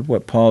that, or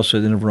what Paul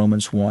said in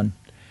Romans 1.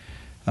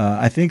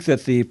 I think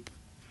that the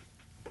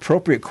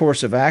appropriate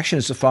course of action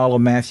is to follow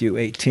Matthew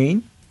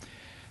 18.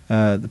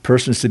 The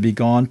person is to be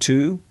gone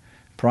to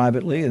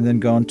privately and then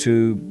gone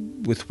to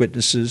with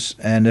witnesses,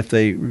 and if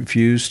they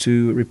refuse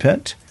to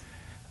repent,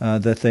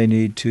 that they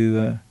need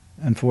to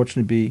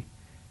unfortunately be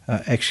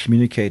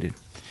excommunicated.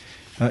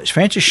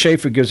 Francis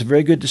Schaeffer gives a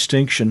very good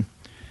distinction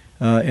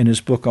in his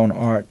book on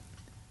art,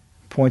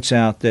 points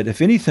out that if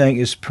anything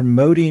is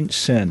promoting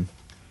sin,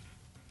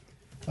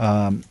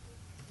 then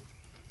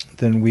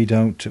we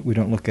don't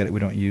look at it, we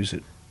don't use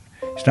it.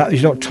 It's not,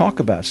 you don't talk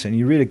about sin.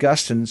 You read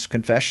Augustine's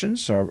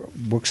Confessions or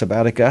books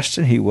about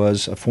Augustine. He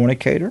was a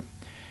fornicator.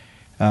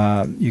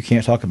 You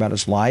can't talk about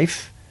his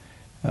life.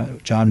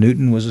 John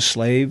Newton was a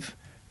slave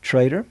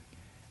trader.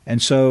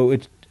 And so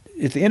at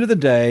the end of the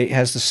day,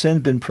 has the sin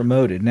been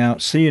promoted? Now,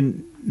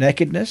 seeing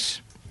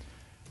nakedness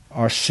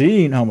or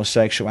seeing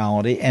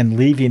homosexuality and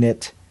leaving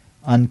it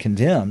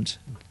uncondemned,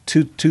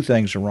 two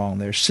things are wrong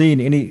there. Seeing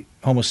any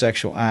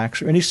homosexual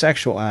acts or any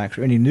sexual acts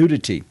or any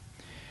nudity,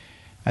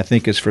 I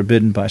think, is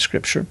forbidden by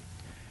Scripture.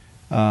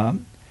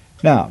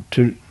 Now,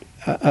 to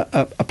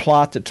a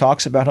plot that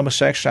talks about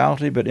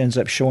homosexuality but ends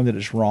up showing that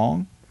it's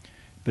wrong,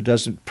 but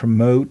doesn't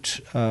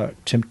promote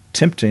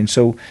tempting.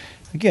 So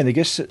again, I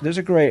guess there's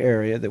a gray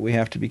area that we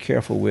have to be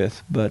careful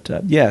with. But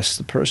yes,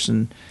 the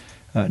person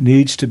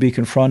needs to be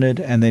confronted,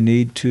 and they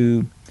need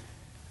to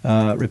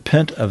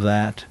repent of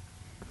that,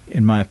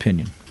 in my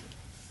opinion.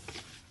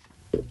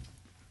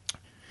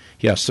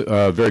 Yes,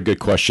 very good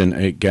question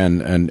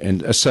again,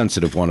 and a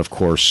sensitive one, of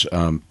course,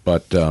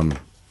 but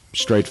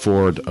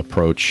straightforward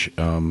approach,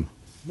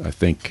 I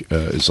think,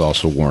 is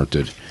also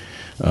warranted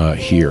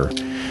here.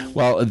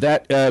 Well,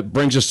 that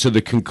brings us to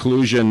the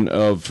conclusion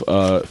of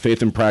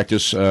Faith and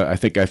Practice. I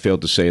think I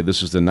failed to say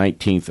this is the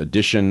 19th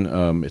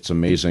edition. It's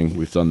amazing.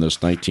 We've done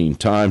this 19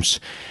 times.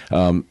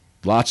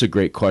 Lots of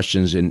great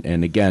questions,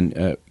 and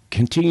again,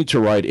 continue to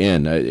write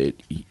in.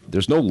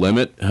 There's no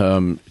limit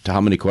to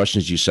how many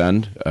questions you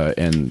send,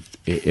 and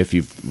if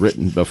you've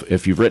written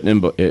in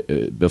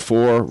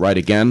before, write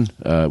again.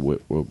 We're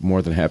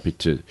more than happy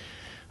to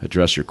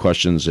address your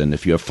questions, and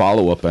if you have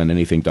follow-up on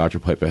anything Dr.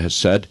 Pipa has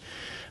said,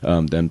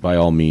 then by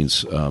all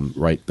means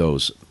write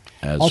those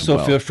as well. Also,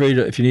 feel free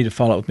to, if you need to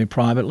follow up with me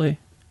privately,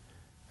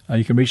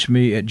 you can reach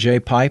me at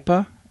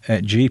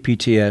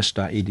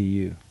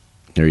jpipa@gpts.edu.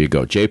 There you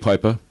go,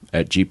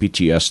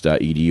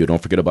 jpipa@gpts.edu.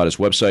 Don't forget about his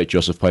website,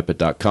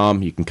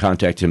 josephpipa.com. You can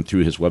contact him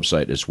through his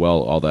website as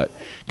well. All that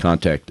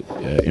contact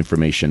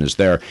information is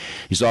there.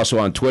 He's also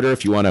on Twitter.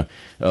 If you want to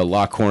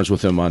lock horns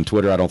with him on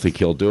Twitter, I don't think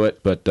he'll do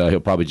it, but he'll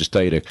probably just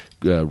tell you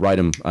to write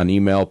him on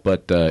email.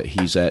 But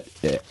he's at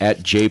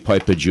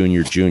jpipa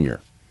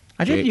Jr.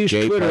 I did use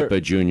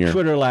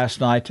Twitter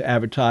last night to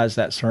advertise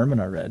that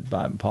sermon I read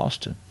by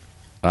Boston.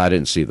 I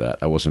didn't see that.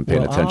 I wasn't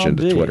paying attention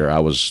to Twitter. I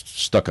was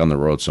stuck on the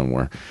road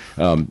somewhere.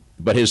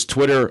 But his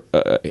Twitter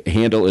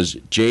handle is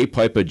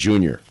jpipa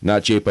Jr.,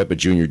 not jpipa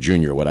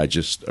Jr., what I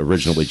just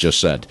originally just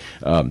said.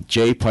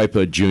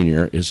 jpipa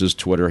Jr. is his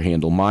Twitter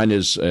handle. Mine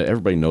is,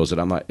 everybody knows it.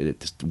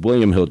 It's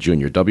William Hill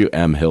Jr.,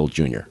 W.M. Hill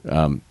Jr.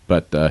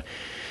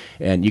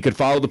 And you can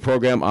follow the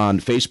program on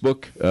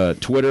Facebook,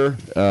 Twitter.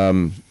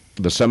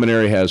 The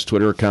seminary has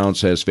Twitter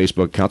accounts, has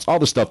Facebook accounts, all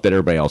the stuff that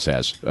everybody else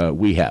has.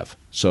 We have.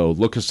 So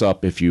look us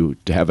up if you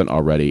haven't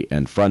already,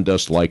 and friend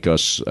us, like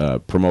us,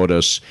 promote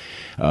us.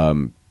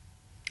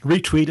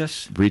 Retweet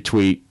us.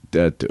 Retweet.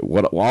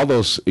 All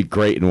those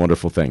great and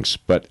wonderful things.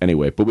 But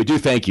anyway, we do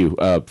thank you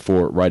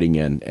for writing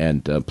in,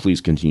 and please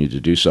continue to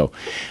do so.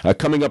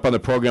 Coming up on the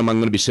program, I'm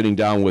going to be sitting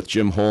down with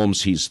Jim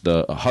Holmes. He's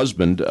the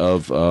husband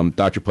of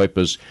Dr.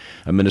 Pipa's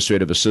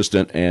administrative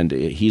assistant, and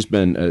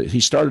he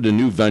started a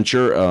new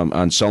venture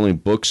on selling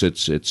books.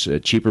 It's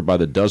Cheaper by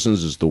the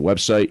Dozens is the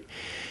website,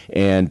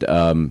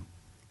 and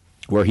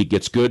where he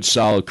gets good,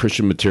 solid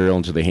Christian material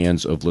into the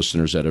hands of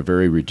listeners at a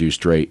very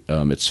reduced rate.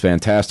 It's a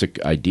fantastic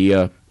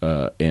idea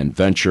and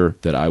venture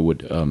that I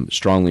would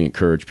strongly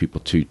encourage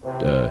people to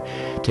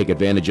take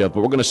advantage of.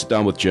 But we're going to sit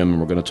down with Jim,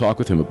 and we're going to talk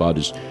with him about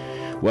his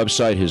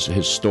website,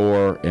 his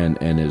store,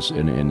 and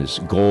his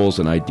goals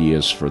and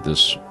ideas for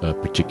this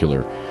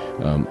particular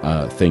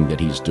thing that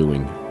he's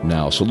doing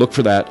now. So look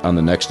for that on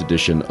the next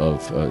edition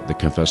of the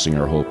Confessing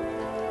Our Hope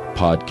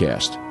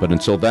podcast. But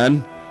until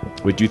then,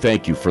 we do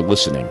thank you for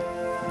listening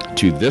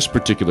to this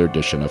particular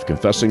edition of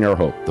Confessing Our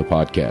Hope, the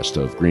podcast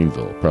of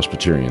Greenville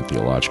Presbyterian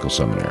Theological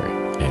Seminary.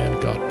 And